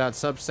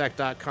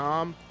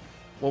 gamingforaven.substack.com.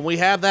 When we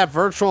have that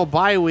virtual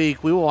bye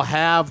week, we will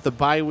have the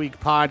bye week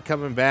pod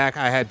coming back.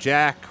 I had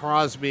Jack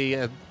Crosby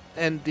and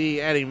ND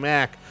Eddie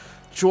Mack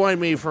join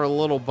me for a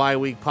little bye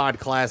week pod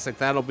classic.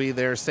 That'll be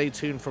there. Stay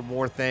tuned for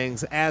more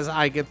things as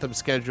I get them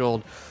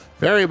scheduled.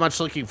 Very much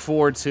looking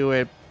forward to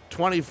it.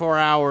 24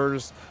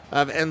 hours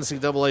of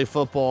NCAA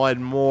football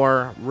and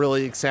more.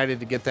 Really excited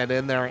to get that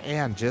in there,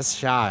 and just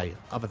shy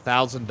of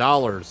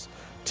 $1,000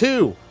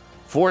 to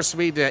force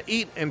me to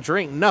eat and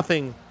drink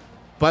nothing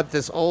but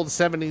this old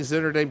 70s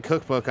Notre Dame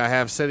cookbook I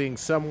have sitting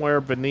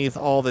somewhere beneath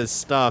all this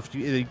stuff.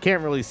 You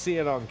can't really see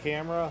it on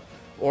camera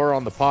or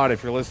on the pod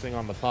if you're listening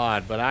on the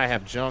pod, but I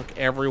have junk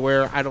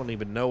everywhere. I don't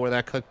even know where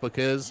that cookbook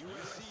is,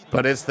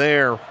 but it's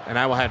there, and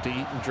I will have to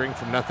eat and drink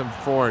from nothing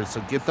for it.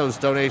 So get those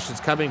donations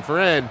coming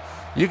for in.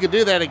 You can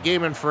do that at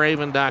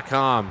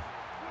gamingforaven.com.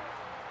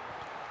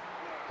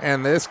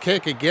 And this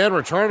kick again,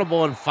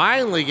 returnable, and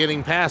finally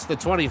getting past the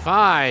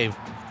 25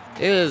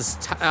 is,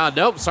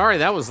 nope, sorry,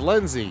 that was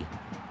Lindsey.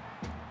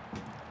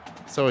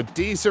 So a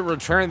decent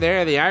return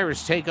there. The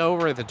Irish take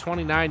over at the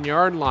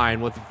 29-yard line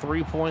with a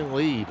 3-point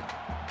lead.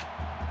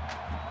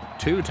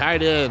 2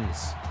 tight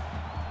ends.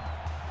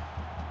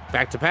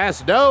 Back to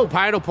pass. No,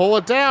 Pine will pull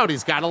it down.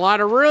 He's got a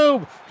lot of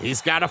room.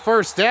 He's got a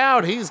first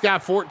down. He's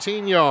got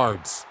 14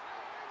 yards.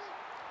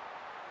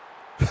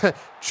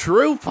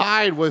 Drew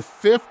Pine with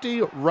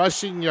 50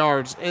 rushing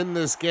yards in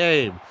this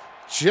game.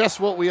 Just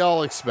what we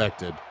all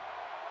expected.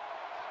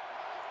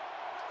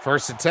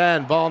 1st and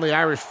 10. Ball on the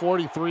Irish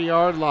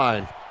 43-yard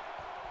line.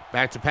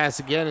 Back to pass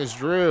again is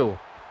Drew.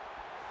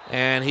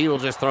 And he will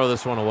just throw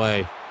this one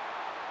away.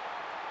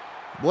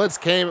 Blitz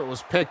came, it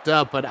was picked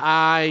up, but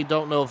I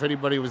don't know if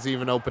anybody was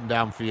even open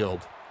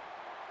downfield.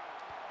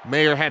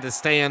 Mayer had to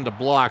stand to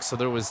block, so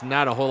there was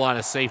not a whole lot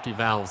of safety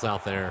valves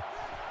out there.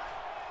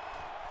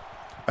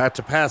 Back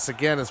to pass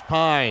again is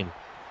Pine.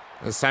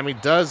 This time he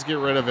does get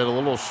rid of it. A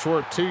little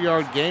short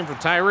 2-yard gain for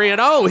Tyree.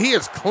 And he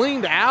is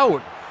cleaned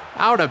out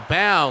of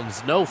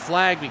bounds. No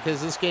flag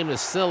because this game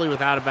is silly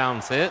with out of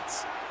bounds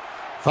hits.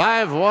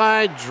 5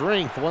 wide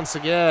drink once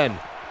again.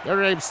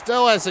 Notre Dame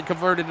still hasn't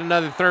converted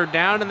another 3rd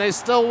down, and they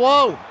still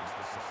won't.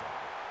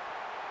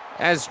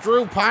 As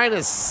Drew Pine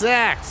is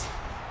sacked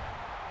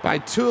by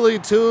Tuli.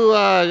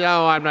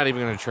 I'm not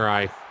even going to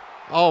try.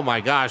 Oh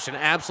my gosh, an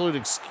absolute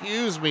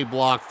excuse me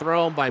block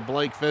thrown by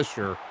Blake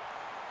Fisher.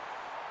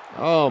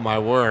 Oh my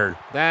word.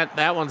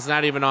 That one's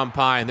not even on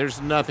Pine.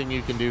 There's nothing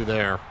you can do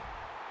there.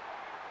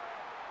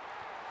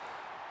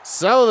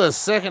 So the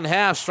second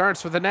half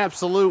starts with an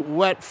absolute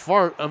wet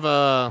fart of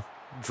a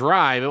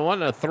drive. It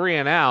wasn't a 3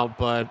 and out,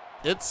 but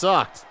it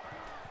sucked.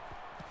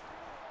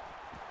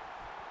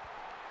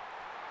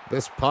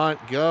 This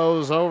punt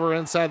goes over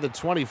inside the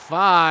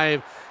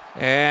 25,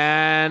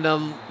 and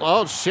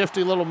a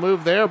shifty little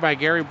move there by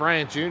Gary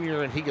Bryant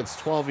Jr., and he gets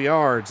 12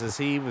 yards as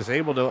he was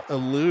able to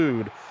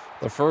elude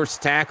the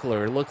first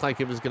tackler. It looked like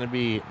it was going to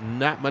be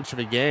not much of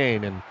a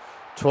gain, and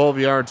 12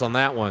 yards on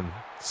that one.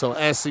 So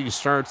SC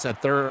starts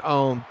at their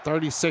own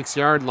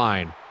 36-yard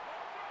line.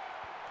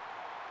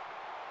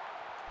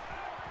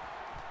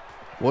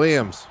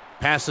 Williams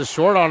passes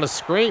short on a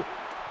screen.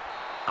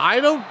 I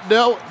don't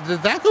know.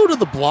 Did that go to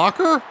the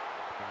blocker?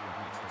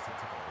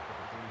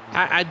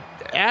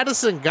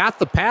 Addison got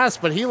the pass,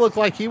 but he looked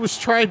like he was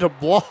trying to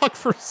block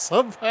for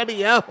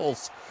somebody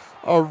else.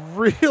 A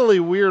really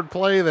weird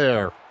play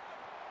there.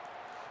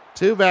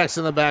 2 backs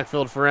in the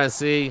backfield for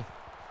SC.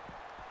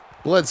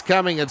 Blitz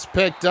coming. It's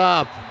picked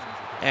up.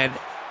 And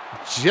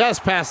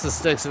just past the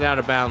sticks and out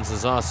of bounds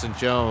is Austin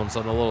Jones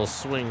on a little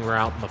swing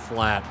route in the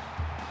flat.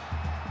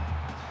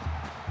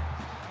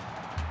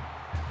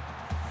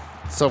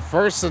 So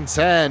 1st and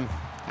 10.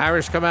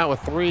 Irish come out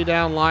with 3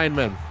 down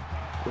linemen.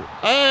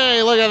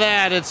 Hey, look at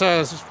that. It's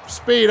a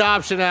speed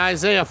option.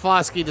 Isaiah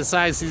Foskey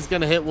decides he's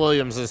going to hit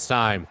Williams this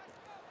time.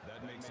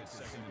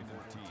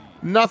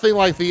 Nothing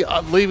like the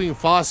leaving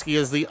Foskey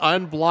as the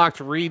unblocked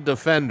Reed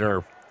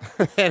defender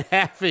and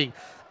having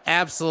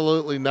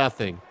absolutely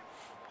nothing.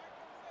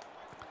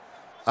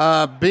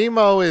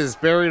 BMO is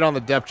buried on the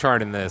depth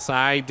chart in this.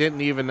 I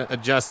didn't even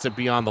adjust it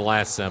beyond the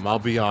last sim, I'll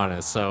be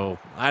honest. So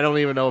I don't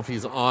even know if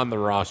he's on the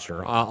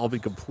roster. I'll be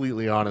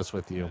completely honest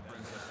with you.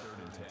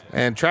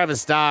 And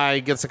Travis Dye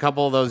gets a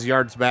couple of those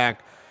yards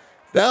back.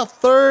 Now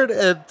 3rd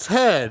and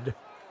 10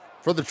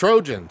 for the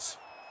Trojans.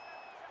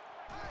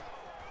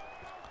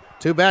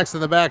 Two backs in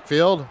the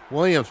backfield.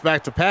 Williams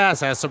back to pass,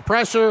 has some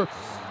pressure,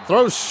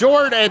 throws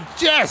short and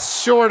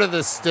just short of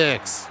the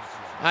sticks.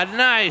 A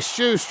nice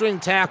shoestring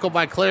tackle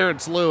by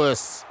Clarence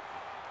Lewis.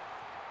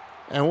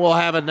 And we'll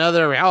have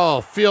another,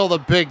 feel the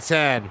Big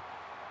Ten.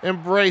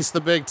 Embrace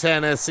the Big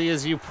Ten, SC,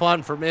 as you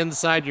punt from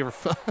inside your,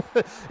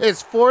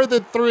 it's 4th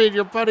and 3 and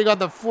you're punting on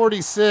the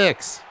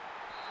 46.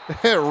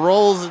 It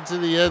rolls into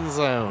the end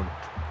zone.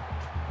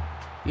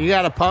 You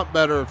got to punt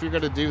better if you're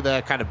going to do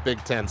that kind of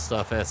Big Ten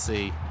stuff,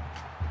 SC.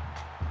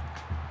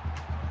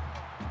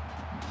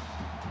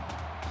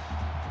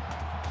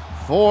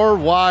 Four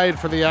wide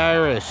for the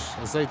Irish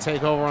as they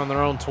take over on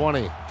their own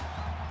 20.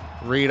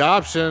 Read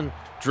option.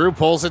 Drew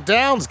pulls it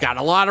down. He's got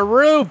a lot of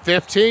room.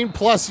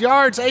 15-plus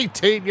yards,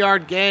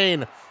 18-yard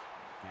gain.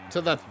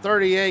 To the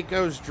 38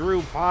 goes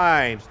Drew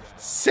Pine.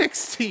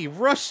 60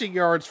 rushing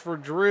yards for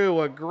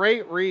Drew. A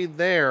great read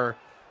there.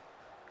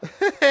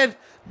 And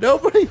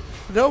nobody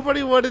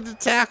wanted to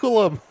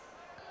tackle him.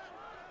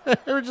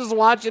 They were just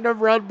watching him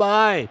run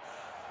by.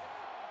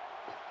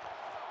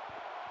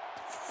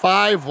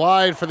 5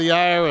 wide for the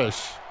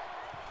Irish.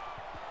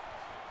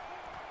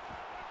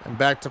 And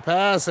back to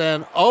pass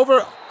and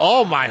over.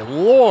 Oh, my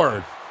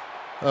Lord.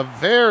 A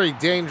very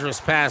dangerous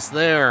pass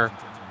there.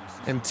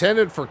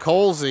 Intended for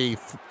Colsey.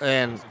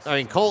 And,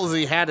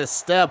 Colsey had a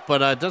step,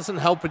 but it doesn't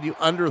help when you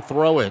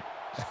underthrow it.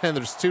 And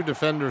there's 2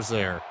 defenders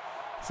there.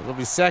 So it'll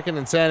be 2nd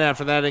and 10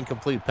 after that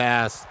incomplete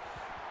pass.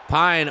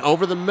 Pine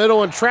over the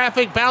middle in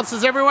traffic.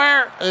 Bounces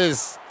everywhere.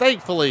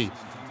 Thankfully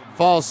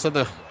falls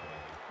to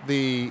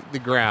the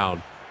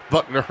ground.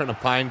 Buckner in a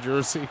Pine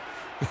jersey.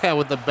 Yeah,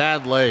 with a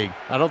bad leg.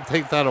 I don't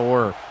think that'll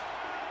work.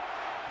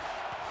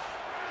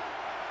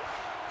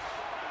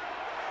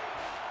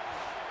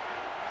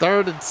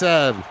 Third and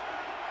 10.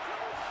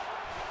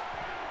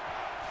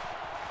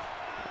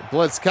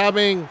 Blitz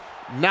coming.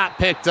 Not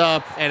picked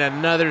up. And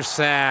another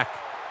sack.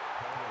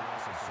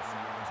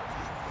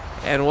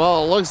 And,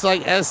 well, it looks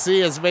like SC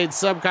has made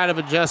some kind of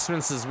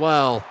adjustments as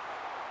well.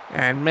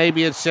 And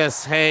maybe it's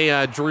just,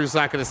 hey, Drew's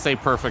not going to stay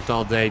perfect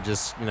all day.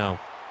 Just,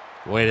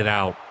 wait it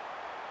out.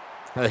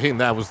 I think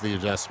that was the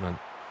adjustment.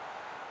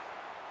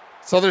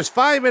 So there's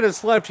 5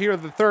 minutes left here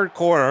in the third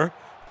quarter.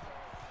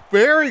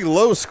 Very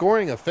low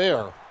scoring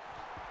affair.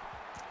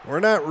 We're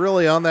not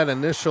really on that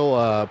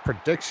initial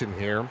prediction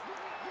here.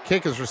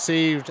 Kick is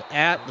received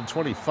at the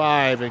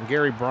 25, and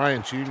Gary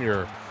Bryant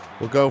Jr.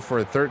 will go for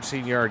a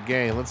 13-yard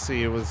gain. Let's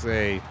see, it was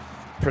a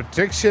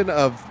prediction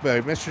of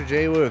Mr.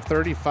 J. Wu of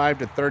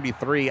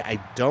 35-33. I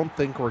don't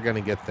think we're going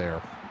to get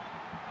there.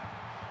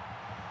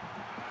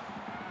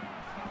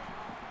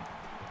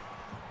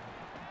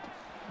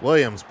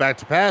 Williams back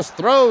to pass,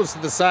 throws to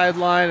the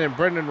sideline, and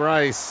Brendan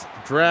Rice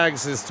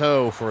drags his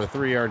toe for a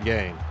 3-yard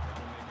gain.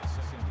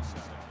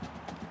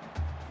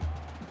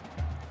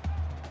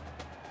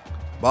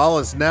 Ball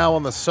is now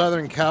on the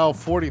Southern Cal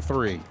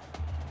 43.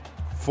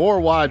 4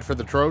 wide for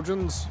the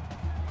Trojans.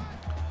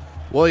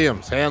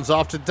 Williams hands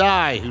off to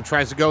Dye, who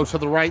tries to go to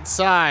the right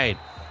side.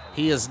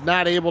 He is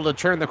not able to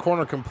turn the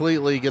corner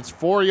completely. Gets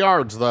 4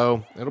 yards,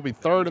 though. It'll be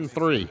 3rd and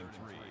 3.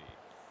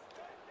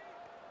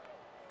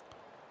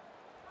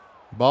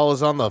 Ball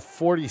is on the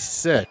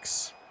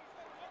 46.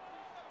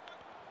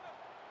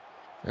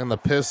 And the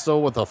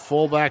pistol with a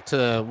fullback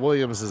to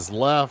Williams'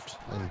 left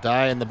and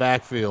Dye in the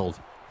backfield.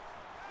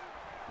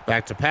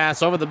 Back to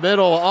pass over the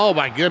middle. Oh,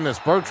 my goodness.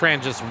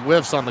 Bertrand just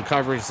whiffs on the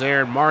coverage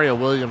there, and Mario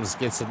Williams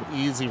gets an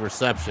easy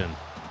reception.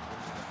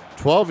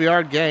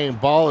 12-yard gain.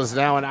 Ball is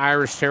now in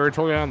Irish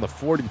territory on the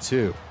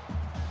 42.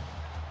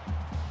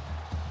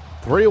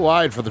 3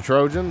 wide for the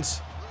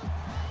Trojans.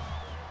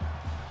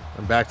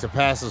 And back to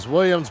passes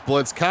Williams.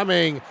 Blitz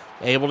coming.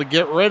 Able to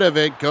get rid of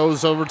it.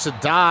 Goes over to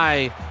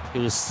Dye. He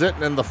was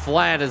sitting in the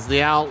flat as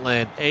the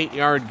outlet.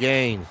 8-yard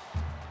gain.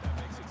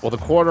 Well, the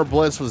quarter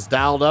blitz was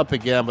dialed up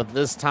again, but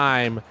this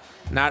time,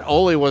 not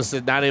only was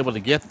it not able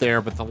to get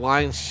there, but the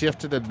line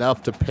shifted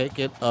enough to pick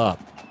it up.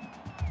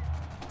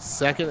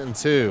 2nd and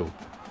 2.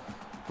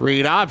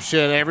 Read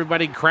option.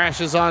 Everybody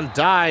crashes on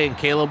Dye, and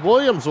Caleb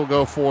Williams will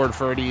go forward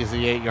for an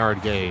easy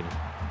 8-yard gain.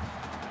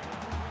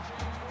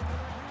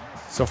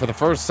 So for the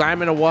first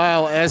time in a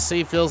while,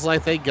 SC feels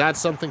like they got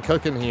something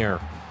cooking here.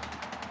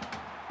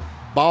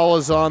 Ball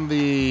is on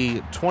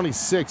the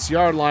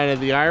 26-yard line of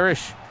the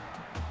Irish.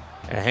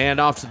 A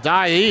handoff to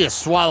Dye. He is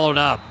swallowed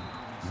up.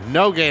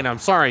 No gain. I'm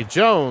sorry.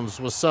 Jones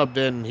was subbed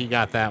in. He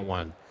got that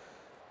one.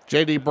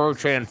 J.D.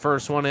 Bertrand,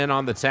 first one in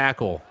on the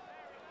tackle.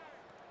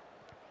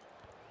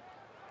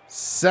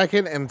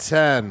 2nd and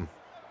 10.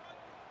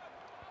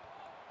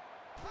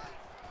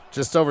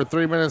 Just over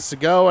 3 minutes to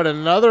go, and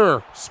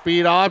another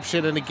speed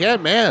option. And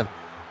again, man,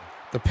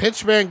 the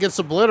pitch man gets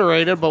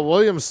obliterated, but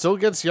Williams still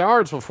gets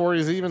yards before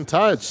he's even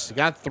touched. He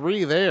got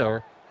 3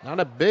 there. Not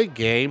a big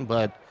game,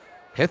 but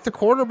hit the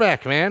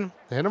quarterback, man.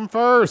 Hit him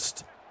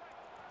first.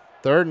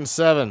 3rd and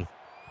 7.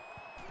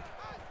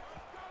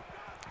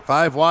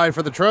 5 wide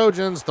for the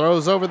Trojans.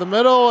 Throws over the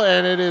middle,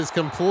 and it is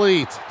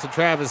complete to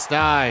Travis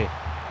Dye.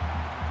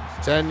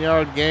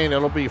 10-yard gain.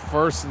 It'll be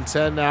 1st and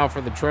 10 now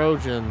for the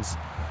Trojans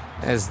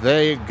as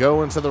they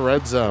go into the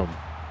red zone.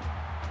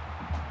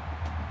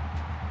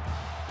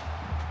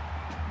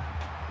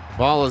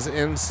 Ball is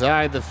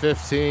inside the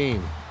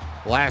 15.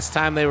 Last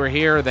time they were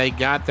here, they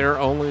got their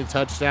only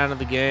touchdown of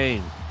the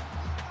game.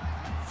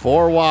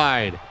 4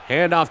 wide.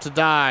 Handoff to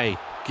Dye.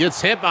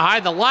 Gets hit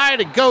behind the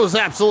line and goes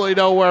absolutely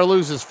nowhere.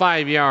 Loses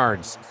 5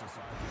 yards.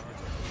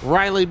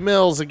 Riley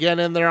Mills again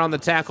in there on the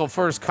tackle.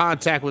 First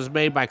contact was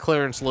made by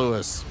Clarence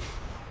Lewis.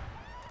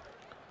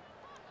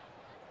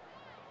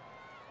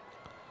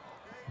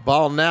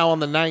 Ball now on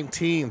the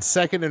 19.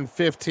 2nd and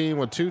 15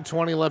 with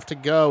 2:20 left to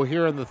go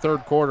here in the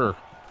third quarter.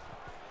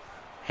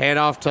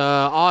 Handoff to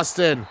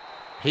Austin.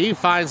 He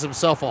finds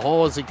himself a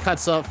hole as he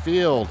cuts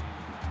upfield.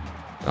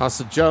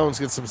 Austin Jones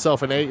gets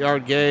himself an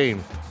 8-yard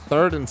gain.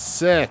 3rd and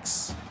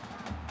 6.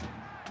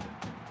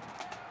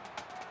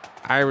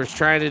 Irish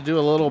trying to do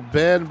a little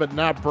bend but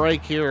not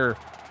break here.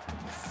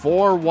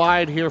 4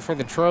 wide here for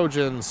the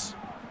Trojans.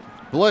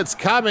 Blitz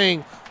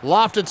coming.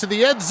 Lofted to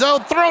the end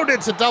zone. Thrown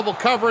into double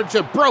coverage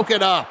and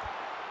broken up.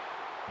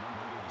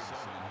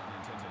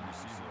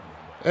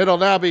 It'll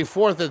now be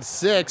 4th and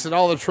 6, and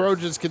all the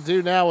Trojans can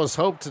do now is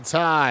hope to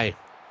tie.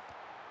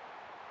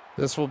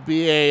 This will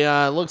be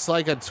a, looks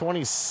like a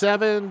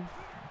 27,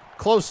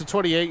 close to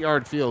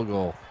 28-yard field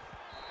goal.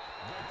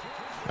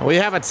 And we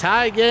have a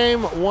tie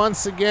game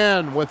once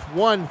again with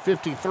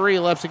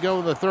 1:53 left to go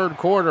in the third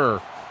quarter.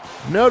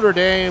 Notre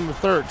Dame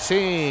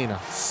 13,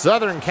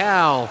 Southern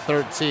Cal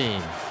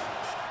 13.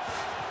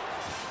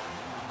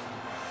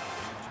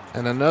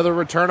 And another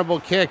returnable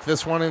kick,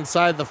 this one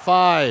inside the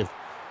 5.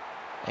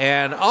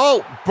 And,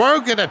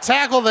 broken a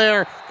tackle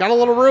there. Got a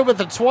little room at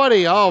the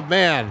 20. Oh,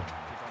 man.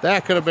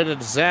 That could have been a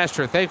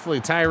disaster.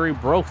 Thankfully, Tyree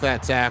broke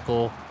that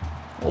tackle.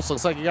 Almost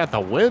looks like he got the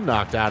wind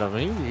knocked out of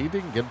him. He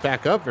didn't get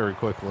back up very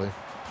quickly.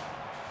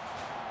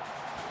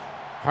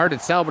 Hard to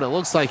tell, but it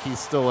looks like he's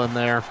still in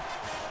there.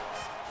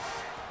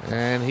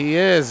 And he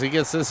is. He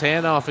gets this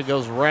handoff and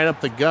goes right up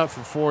the gut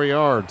for 4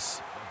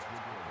 yards.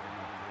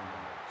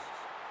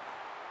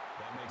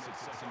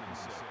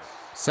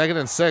 2nd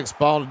and 6,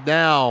 ball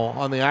now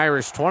on the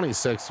Irish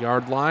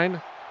 26-yard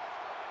line.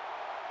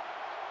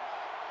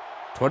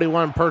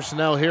 21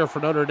 personnel here for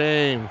Notre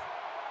Dame.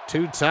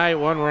 2 tight,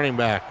 1 running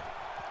back.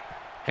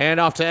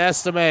 Handoff to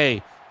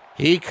Estime.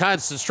 He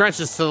cuts and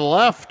stretches to the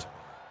left,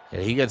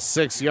 and he gets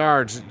 6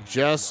 yards,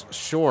 just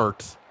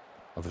short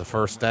of the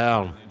first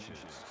down.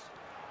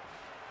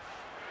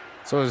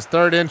 So his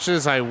 3rd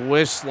inches, I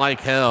wish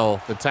like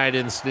hell the tight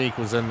end sneak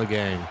was in the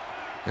game.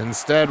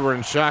 Instead, we're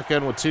in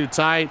shotgun with 2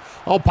 tight.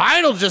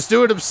 Pine will just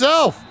do it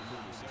himself.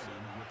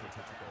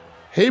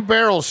 He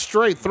barrels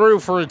straight through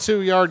for a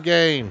 2-yard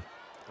gain.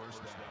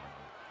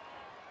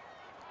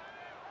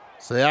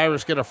 So the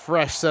Irish get a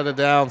fresh set of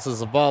downs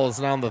as the ball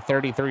is now on the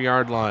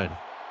 33-yard line.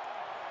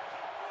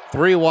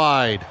 3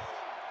 wide.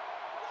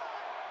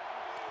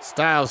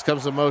 Styles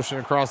comes in motion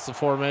across the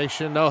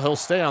formation. No, he'll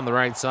stay on the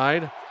right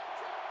side.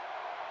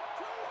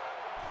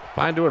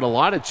 Pine doing a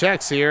lot of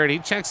checks here, and he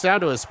checks down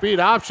to a speed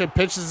option,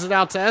 pitches it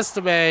out to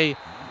Estime,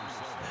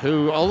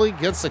 who only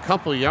gets a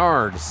couple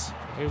yards.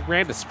 He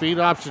ran a speed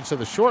option to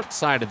the short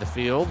side of the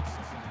field.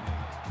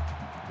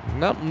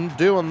 Nothing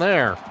doing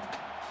there.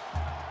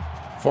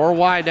 4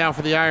 wide now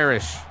for the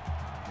Irish.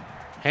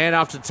 Hand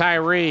off to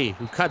Tyree,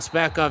 who cuts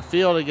back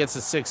upfield and gets a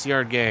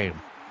 6-yard gain.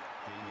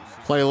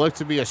 Play looked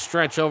to be a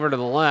stretch over to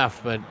the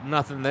left, but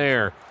nothing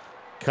there.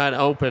 Cut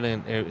open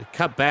and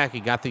cut back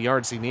and got the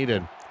yards he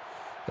needed.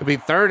 It'll be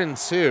 3rd and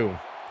 2.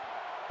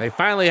 They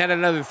finally had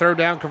another third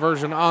down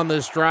conversion on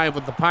this drive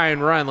with the Pine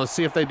run. Let's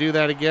see if they do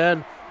that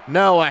again.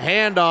 No, a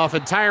handoff,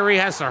 and Tyree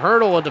has to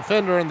hurdle a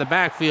defender in the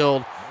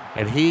backfield,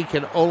 and he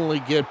can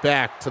only get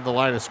back to the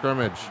line of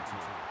scrimmage.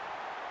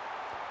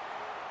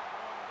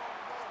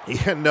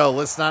 Yeah, no,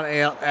 let's not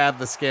add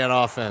the scan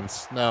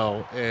offense.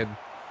 No, and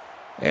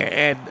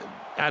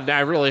I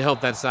really hope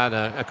that's not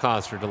a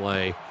cause for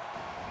delay.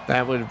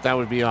 That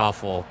would be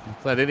awful.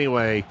 But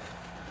anyway,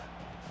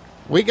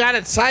 we got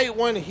a tight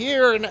one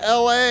here in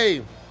LA.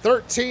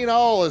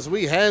 13-all as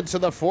we head to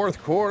the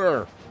fourth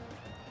quarter.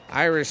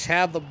 Irish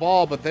have the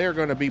ball, but they're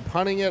going to be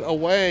punting it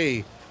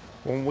away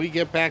when we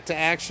get back to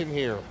action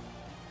here.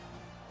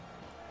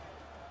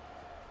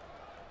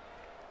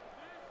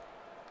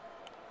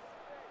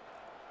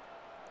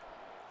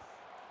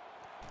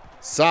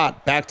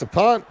 Sott back to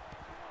punt.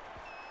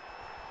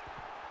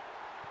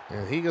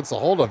 And he gets a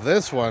hold of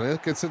this one.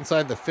 It gets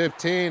inside the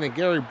 15, and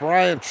Gary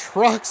Bryant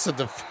trucks a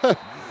defense.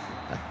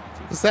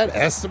 Is that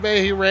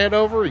Estime he ran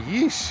over?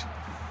 Yeesh.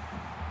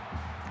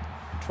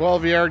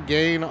 12-yard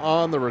gain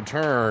on the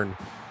return.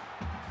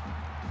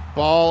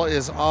 Ball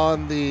is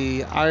on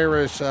the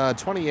Irish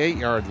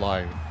 28-yard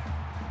line.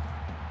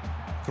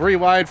 3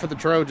 wide for the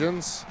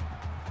Trojans.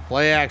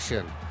 Play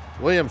action.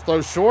 Williams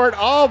throws short.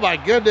 Oh, my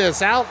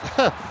goodness. Out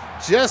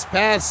just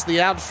past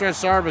the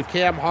outstretched arm of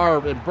Cam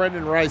Harb, and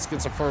Brendan Rice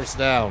gets a first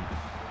down.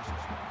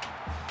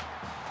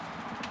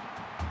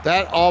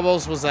 That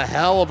almost was a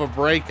hell of a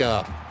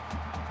breakup.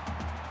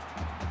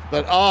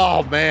 But,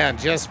 oh, man,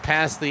 just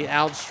past the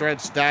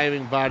outstretched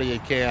diving body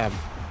of Cam.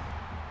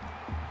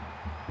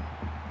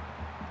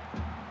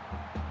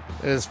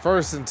 It is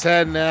 1st and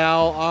 10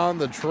 now on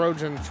the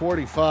Trojan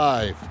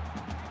 45.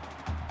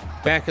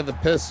 Back of the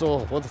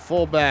pistol with the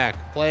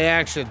fullback. Play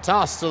action.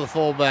 Toss to the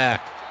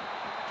fullback.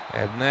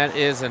 And that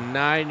is a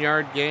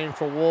 9-yard gain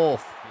for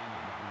Wolf.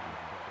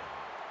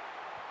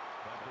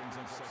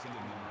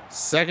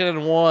 2nd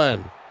and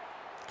 1.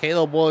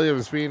 Caleb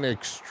Williams being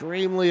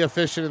extremely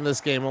efficient in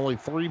this game. Only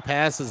 3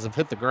 passes have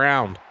hit the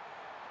ground.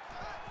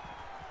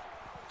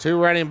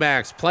 2 running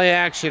backs. Play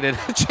action and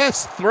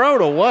just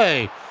thrown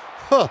away.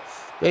 Huh.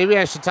 Maybe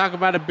I should talk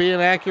about it being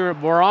accurate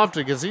more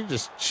often because he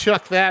just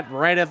chucked that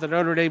right at the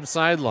Notre Dame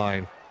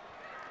sideline.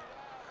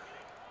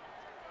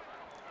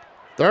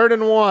 3rd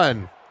and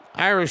 1.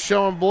 Irish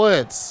showing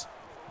blitz.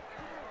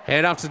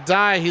 Hand off to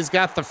Dye. He's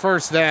got the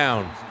first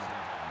down.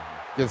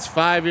 Gets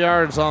 5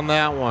 yards on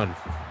that one.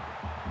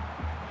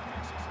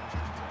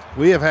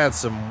 We have had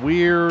some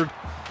weird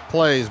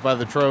plays by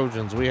the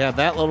Trojans. We had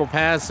that little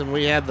pass and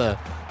we had the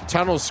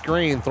tunnel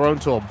screen thrown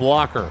to a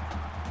blocker.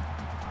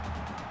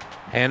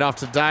 Hand off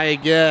to Dye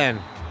again.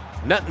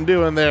 Nothing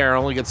doing there.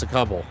 Only gets a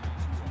couple.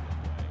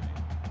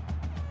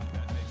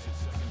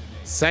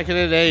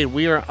 2nd and 8.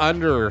 We are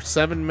under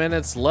 7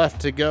 minutes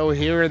left to go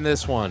here in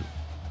this one.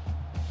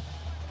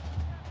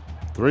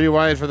 3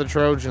 wide for the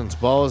Trojans.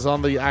 Ball is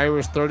on the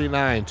Irish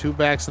 39. 2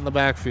 backs in the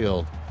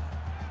backfield.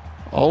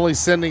 Only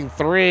sending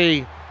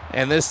 3.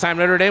 And this time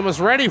Notre Dame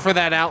was ready for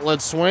that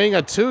outlet swing.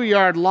 A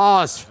 2-yard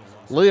loss.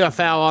 Leah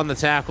foul on the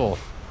tackle.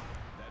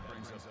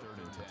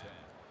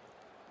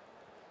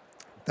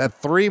 That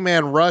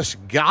 3-man rush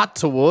got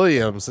to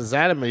Williams as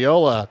Adam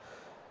Miola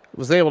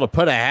was able to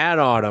put a hat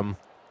on him.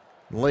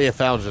 Leah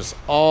foul just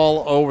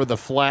all over the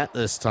flat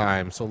this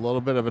time. So a little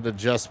bit of an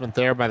adjustment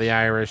there by the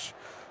Irish.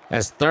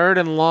 As 3rd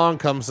and long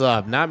comes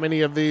up. Not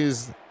many of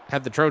these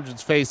have the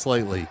Trojans faced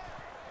lately.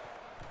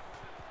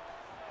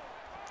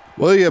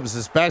 Williams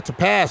is back to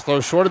pass.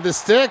 Throw short of the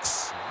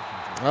sticks.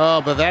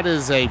 Oh, but that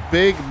is a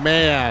big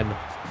man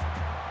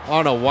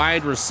on a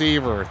wide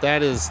receiver.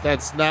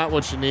 That's not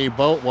what you need.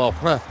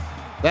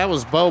 That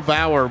was Bo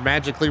Bauer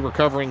magically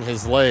recovering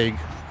his leg.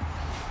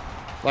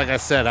 Like I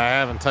said, I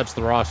haven't touched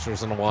the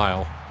rosters in a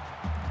while.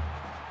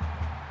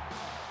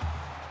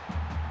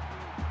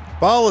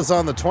 Ball is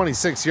on the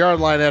 26-yard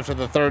line after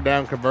the 3rd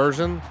down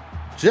conversion.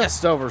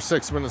 Just over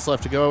 6 minutes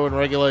left to go in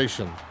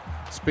regulation.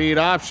 Speed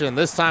option.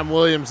 This time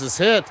Williams is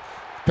hit.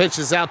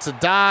 Pitches out to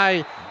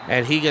Dye,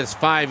 and he gets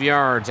 5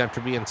 yards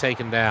after being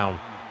taken down.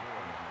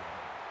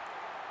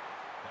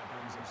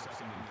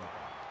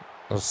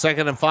 So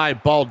 2nd and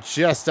 5, ball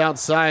just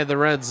outside the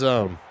red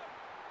zone.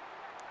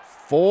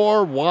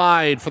 4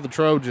 wide for the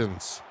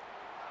Trojans.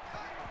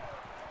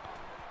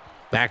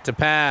 Back to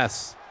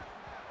pass.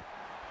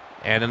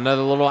 And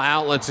another little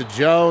outlet to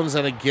Jones,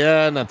 and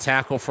again, a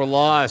tackle for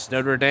loss.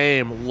 Notre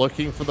Dame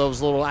looking for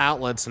those little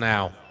outlets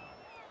now.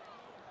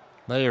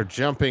 They are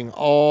jumping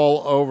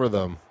all over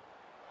them.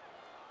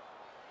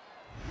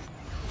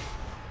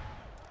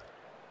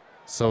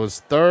 So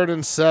it's 3rd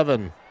and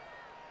 7.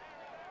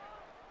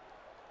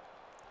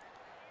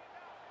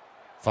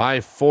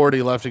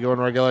 5:40 left to go in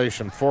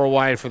regulation. 4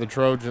 wide for the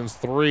Trojans.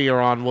 3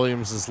 are on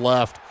Williams'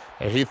 left.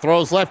 And he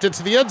throws left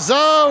into the end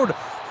zone.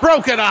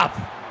 Broken up.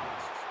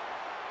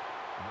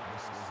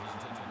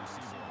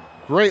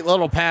 Great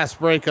little pass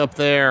break up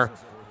there.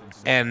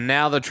 And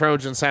now the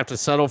Trojans have to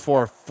settle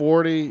for a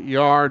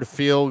 40-yard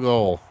field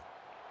goal.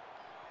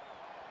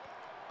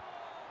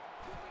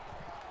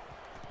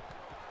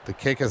 The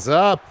kick is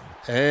up,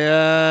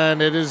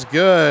 and it is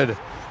good.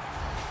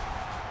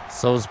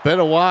 So it's been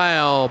a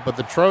while, but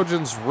the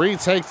Trojans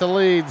retake the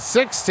lead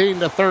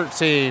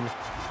 16-13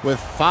 with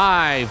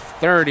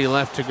 5:30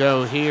 left to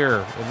go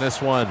here in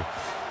this one.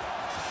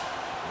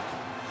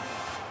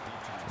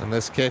 And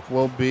this kick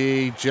will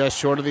be just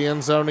short of the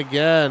end zone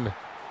again.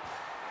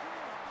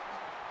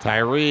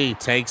 Tyree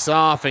takes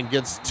off and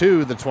gets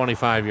to the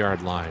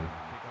 25-yard line.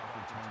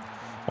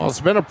 Well,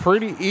 it's been a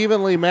pretty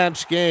evenly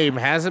matched game.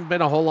 Hasn't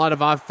been a whole lot of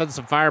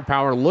offensive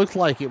firepower. Looked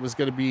like it was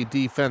going to be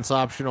defense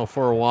optional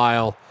for a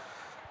while.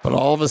 But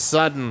all of a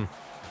sudden,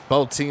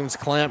 both teams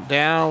clamped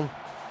down.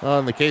 Well,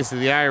 in the case of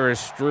the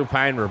Irish, Drew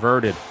Pine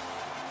reverted.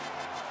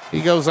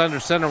 He goes under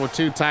center with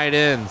 2 tight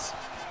ends.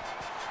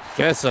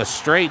 Just a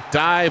straight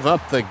dive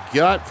up the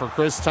gut for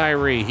Chris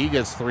Tyree. He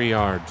gets 3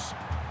 yards.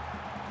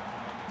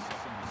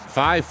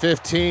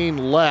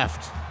 5:15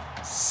 left.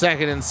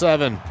 2nd and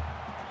 7.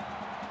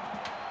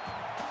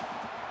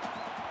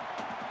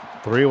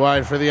 3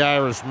 wide for the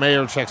Irish.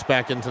 Mayer checks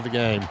back into the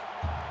game.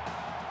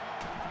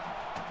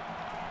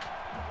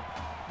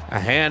 A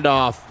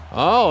handoff.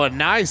 Oh, a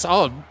nice.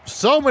 Oh,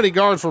 so many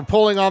guards were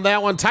pulling on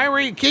that one.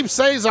 Tyree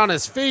stays on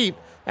his feet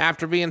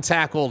after being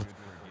tackled.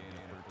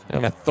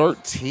 And a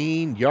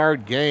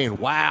 13-yard gain.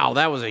 Wow,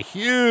 that was a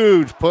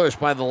huge push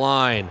by the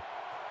line.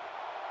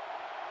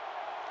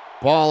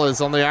 Ball is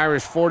on the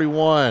Irish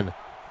 41. A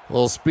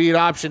little speed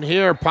option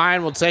here.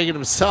 Pine will take it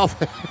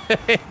himself.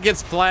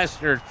 Gets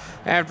plastered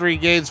after he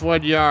gains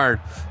 1 yard.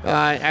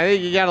 I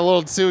think he got a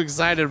little too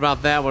excited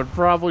about that one.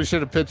 Probably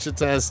should have pitched it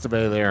to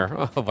Estime there.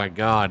 Oh, my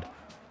God.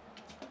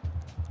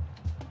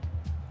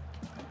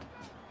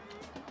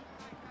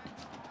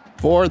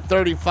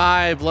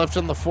 .435 left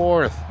in the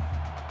 4th.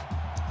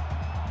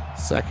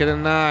 2nd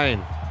and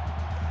 9.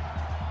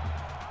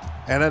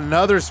 And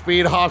another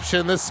speed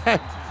option. This time,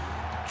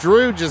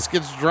 Drew just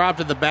gets dropped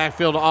in the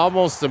backfield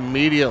almost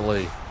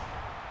immediately.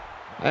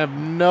 I have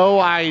no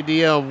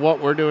idea what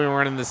we're doing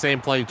running the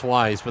same play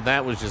twice, but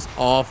that was just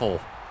awful.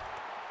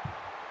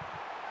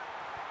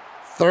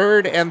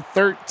 3rd and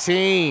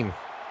 13.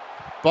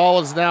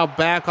 Ball is now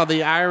back on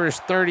the Irish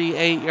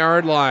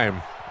 38-yard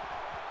line.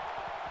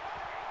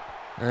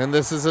 And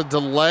this is a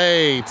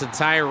delay to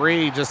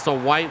Tyree. Just a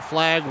white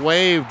flag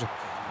waved.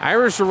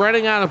 Irish are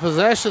running out of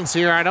possessions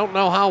here. I don't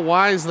know how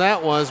wise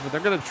that was, but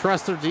they're going to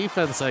trust their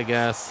defense, I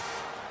guess.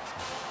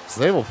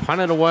 So they will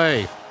punt it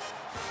away.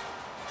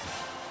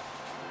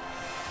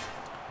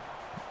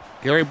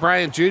 Gary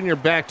Bryant Jr.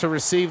 back to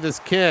receive this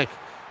kick,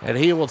 and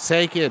he will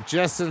take it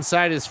just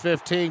inside his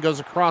 15, goes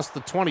across the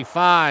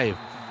 25,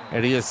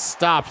 and he is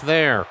stopped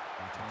there.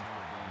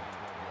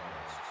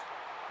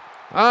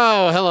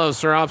 Oh, hello,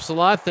 Sir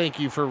Opsalot. Thank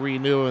you for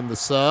renewing the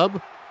sub.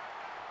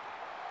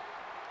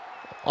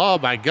 Oh,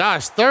 my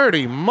gosh,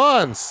 30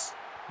 months.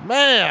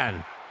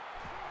 Man.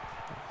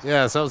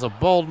 Yes, that was a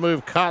bold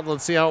move cut.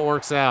 Let's see how it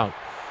works out.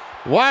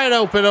 Wide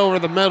open over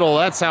the middle.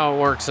 That's how it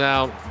works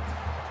out.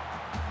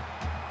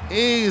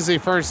 Easy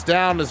first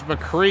down as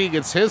McCree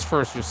gets his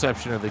first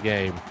reception of the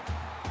game.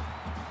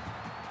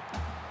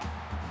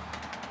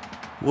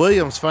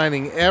 Williams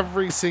finding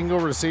every single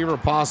receiver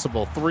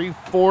possible.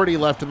 3:40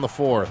 left in the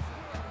 4th.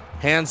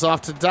 Hands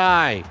off to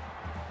Dye.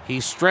 He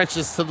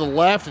stretches to the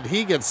left and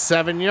he gets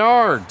 7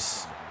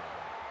 yards.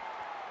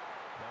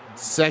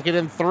 2nd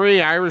and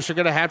 3. Irish are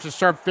going to have to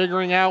start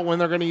figuring out when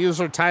they're going to use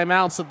their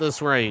timeouts at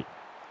this rate.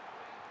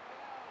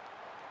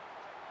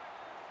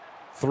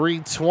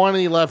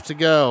 3:20 left to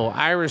go.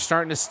 Irish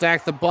starting to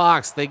stack the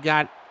box. They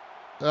got,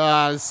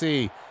 let's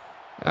see.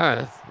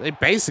 They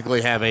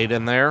basically have 8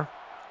 in there.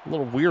 A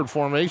little weird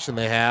formation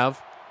they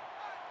have.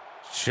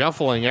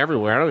 Shuffling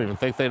everywhere. I don't even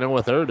think they know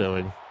what they're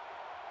doing.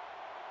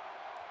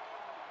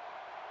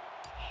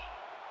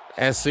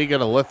 SC going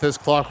to let this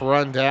clock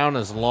run down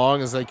as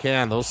long as they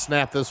can. They'll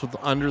snap this with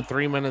under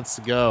 3 minutes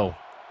to go.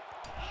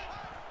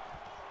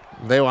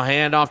 They will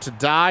hand off to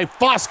Dye.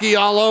 Foskey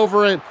all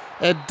over it.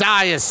 And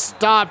Dye is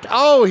stopped.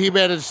 Oh, he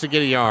managed to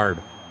get a yard.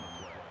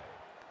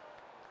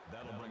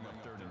 That'll bring up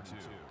 3rd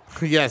and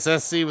 2. Yes,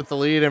 SC with the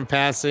lead in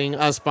passing.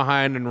 Us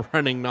behind and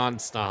running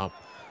nonstop.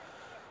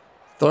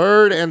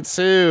 3rd and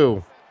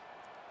 2.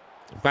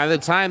 By the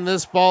time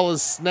this ball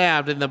is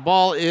snapped, and the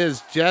ball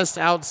is just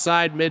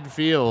outside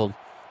midfield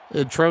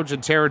in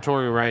Trojan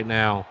territory right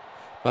now.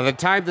 By the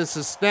time this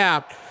is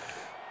snapped,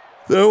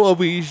 there will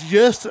be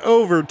just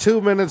over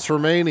 2 minutes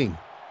remaining.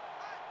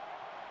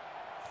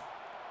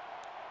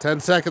 10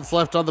 seconds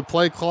left on the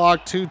play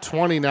clock.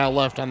 2:20 now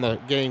left on the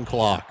game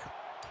clock.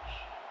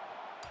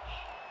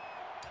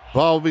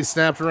 Ball will be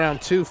snapped around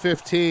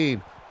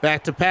 2:15.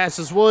 Back to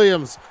passes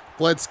Williams.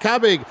 Blitz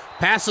coming.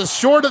 Passes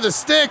short of the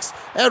sticks,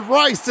 and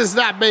Rice does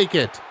not make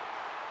it.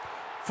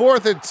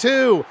 4th and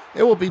 2.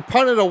 It will be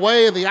punted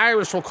away, and the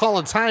Irish will call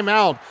a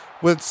timeout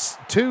with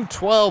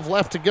 2:12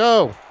 left to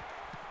go.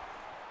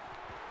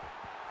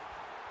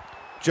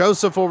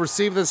 Joseph will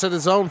receive this at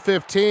his own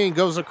 15,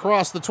 goes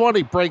across the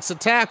 20, breaks a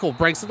tackle,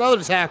 breaks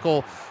another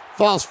tackle,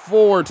 falls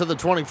forward to the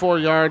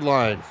 24-yard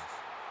line.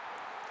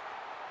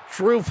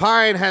 Drew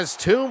Pine has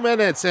 2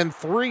 minutes and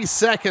 3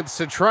 seconds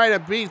to try to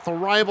beat the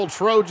rival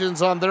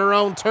Trojans on their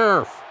own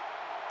turf.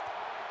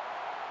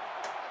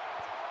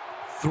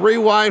 3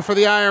 wide for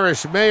the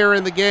Irish. Mayer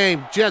in the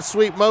game. Jet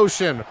sweep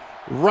motion.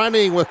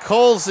 Running with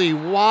Colsey.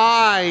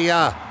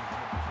 Why?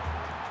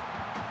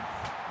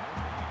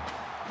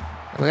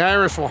 The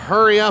Irish will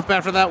hurry up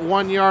after that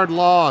 1-yard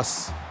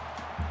loss.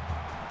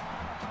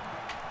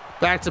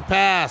 Back to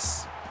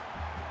pass.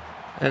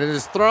 And it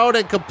is thrown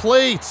and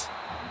complete.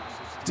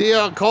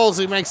 Dion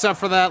Colsey makes up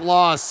for that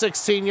loss.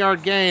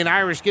 16-yard gain.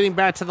 Irish getting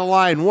back to the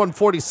line.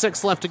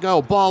 1:46 left to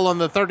go. Ball on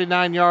the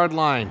 39-yard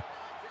line.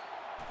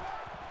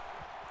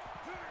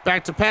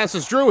 Back to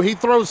passes Drew. He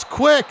throws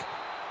quick.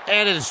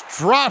 And it is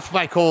dropped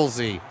by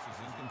Colsey.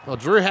 Well,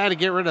 Drew had to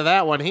get rid of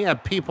that one. He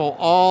had people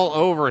all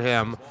over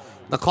him.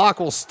 The clock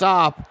will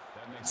stop.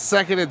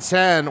 2nd and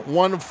 10.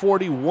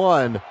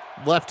 1:41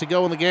 left to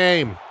go in the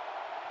game.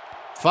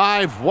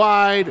 5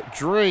 wide.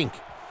 Drink.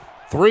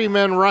 3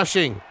 men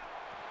rushing.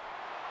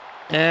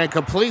 And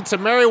complete to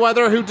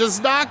Merriweather, who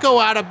does not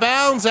go out of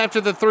bounds after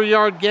the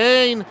 3-yard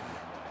gain.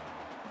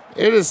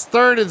 It is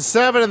 3rd and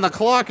 7, and the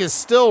clock is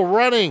still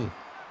running.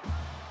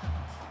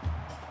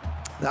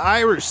 The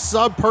Irish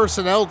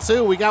sub-personnel,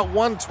 too. We got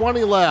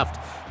 1:20 left.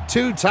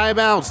 2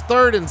 timeouts,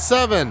 3rd and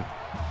 7.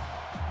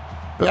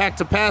 Back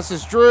to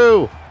passes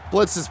Drew.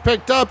 Blitz is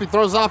picked up. He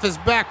throws off his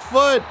back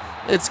foot.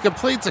 It's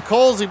complete to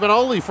Colsey, but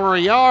only for a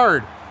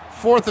yard.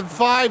 4th and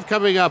 5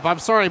 coming up. I'm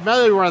sorry,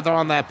 Merriweather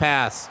on that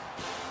pass.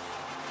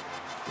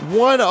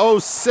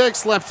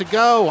 1:06 left to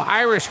go.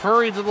 Irish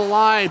hurry to the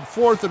line.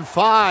 4th and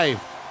 5.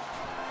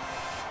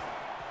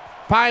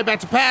 Pye back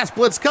to pass.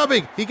 Blitz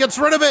coming. He gets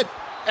rid of it.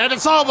 And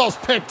it's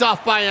almost picked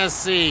off by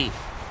SC.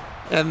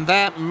 And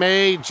that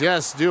may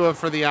just do it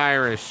for the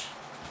Irish.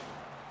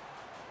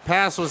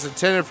 Pass was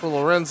intended for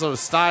Lorenzo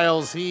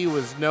Styles. He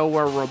was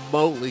nowhere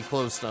remotely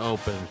close to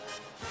open.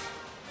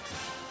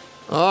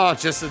 Oh,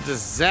 just a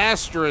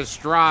disastrous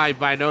drive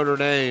by Notre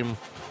Dame.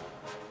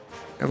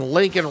 And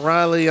Lincoln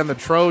Riley and the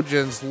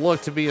Trojans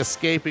look to be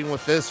escaping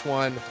with this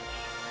one.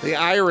 The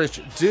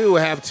Irish do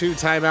have 2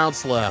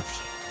 timeouts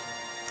left.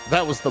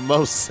 That was the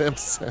most sim.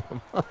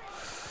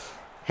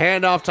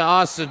 Handoff to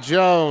Austin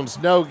Jones.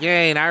 No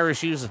gain.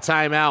 Irish use a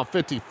timeout.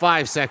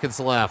 55 seconds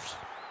left.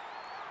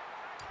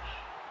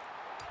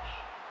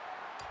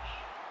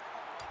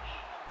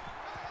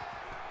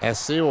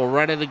 SC will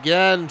run it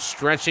again.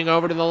 Stretching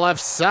over to the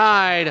left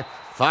side.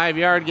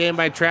 5-yard gain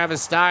by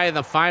Travis Dye.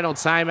 The final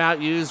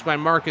timeout used by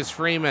Marcus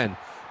Freeman.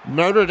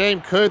 Notre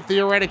Dame could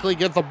theoretically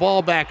get the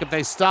ball back if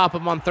they stop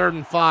him on 3rd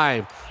and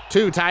 5.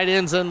 2 tight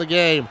ends in the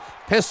game.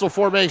 Pistol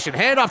formation.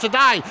 Handoff to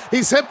Dye.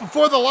 He's hit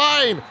before the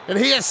line, and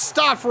he is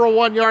stopped for a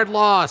 1-yard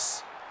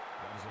loss.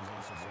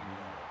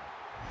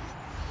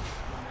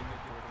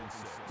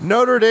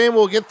 Notre Dame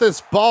will get this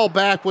ball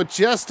back with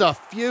just a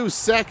few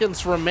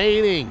seconds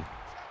remaining.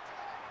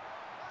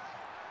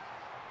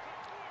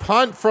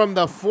 Punt from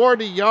the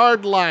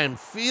 40-yard line.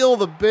 Feel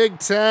the Big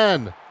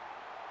Ten.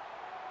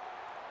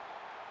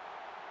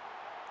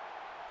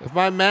 If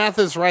my math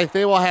is right,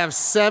 they will have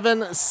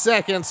 7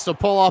 seconds to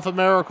pull off a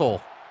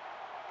miracle.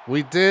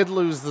 We did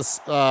lose this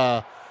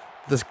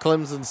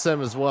Clemson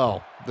sim as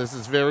well. This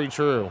is very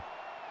true.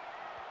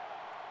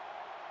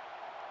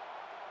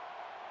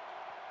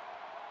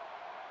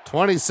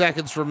 20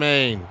 seconds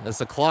remain as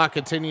the clock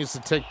continues to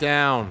tick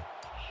down.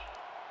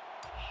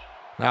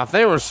 Now, if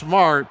they were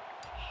smart,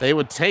 they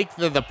would take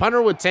the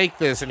punter would take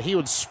this and he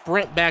would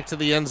sprint back to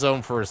the end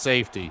zone for a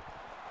safety.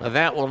 Now,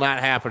 that will not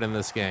happen in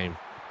this game.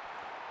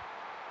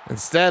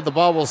 Instead, the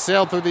ball will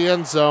sail through the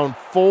end zone.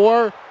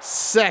 4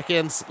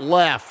 seconds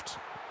left.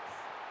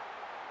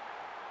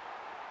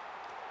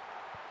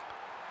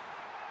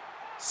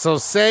 So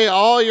say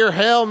all your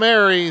Hail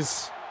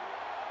Marys.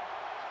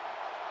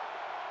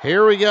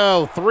 Here we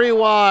go. 3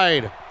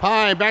 wide.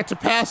 Pine back to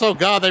pass. Oh,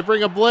 God, they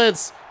bring a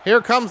blitz.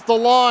 Here comes the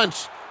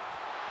launch.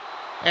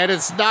 And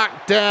it's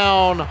knocked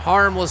down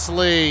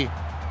harmlessly.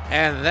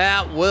 And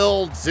that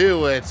will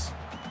do it.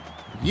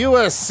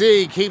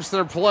 USC keeps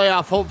their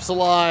playoff hopes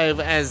alive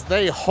as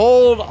they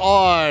hold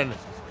on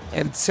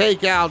and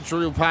take out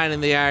Drew Pine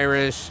and the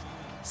Irish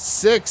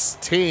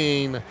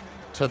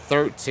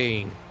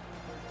 16-13.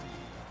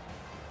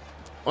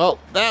 Well,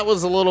 that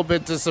was a little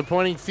bit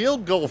disappointing.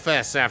 Field goal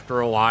fest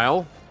after a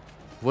while.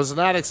 Was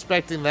not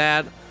expecting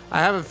that. I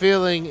have a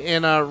feeling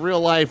in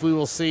real life we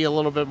will see a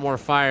little bit more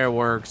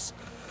fireworks.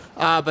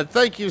 But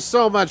thank you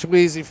so much,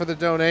 Wheezy, for the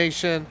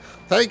donation.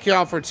 Thank you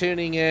all for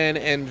tuning in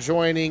and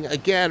joining.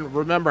 Again,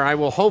 remember, I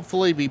will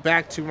hopefully be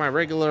back to my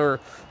regular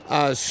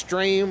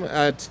stream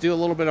to do a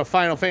little bit of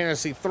Final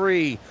Fantasy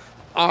III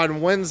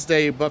on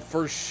Wednesday. But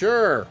for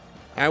sure,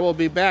 I will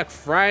be back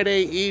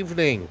Friday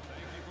evening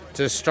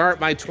to start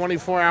my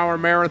 24-hour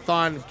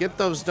marathon. Get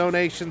those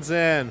donations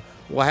in.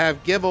 We'll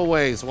have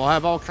giveaways. We'll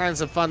have all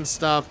kinds of fun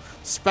stuff.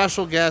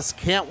 Special guests.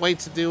 Can't wait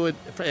to do it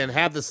and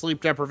have the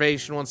sleep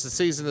deprivation once the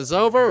season is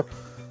over.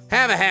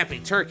 Have a happy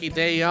Turkey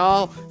Day,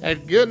 y'all.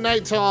 And good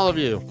night to all of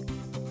you.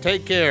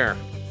 Take care.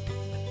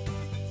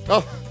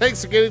 Oh,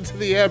 thanks for getting to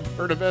the end,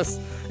 Pertimus.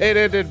 It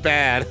ended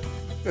bad.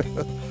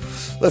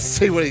 Let's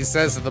see what he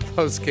says in the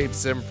post-game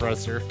sim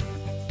presser.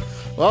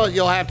 Well,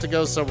 you'll have to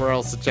go somewhere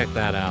else to check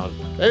that out.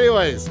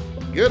 Anyways,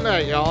 good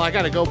night, y'all. I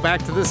got to go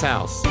back to this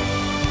house.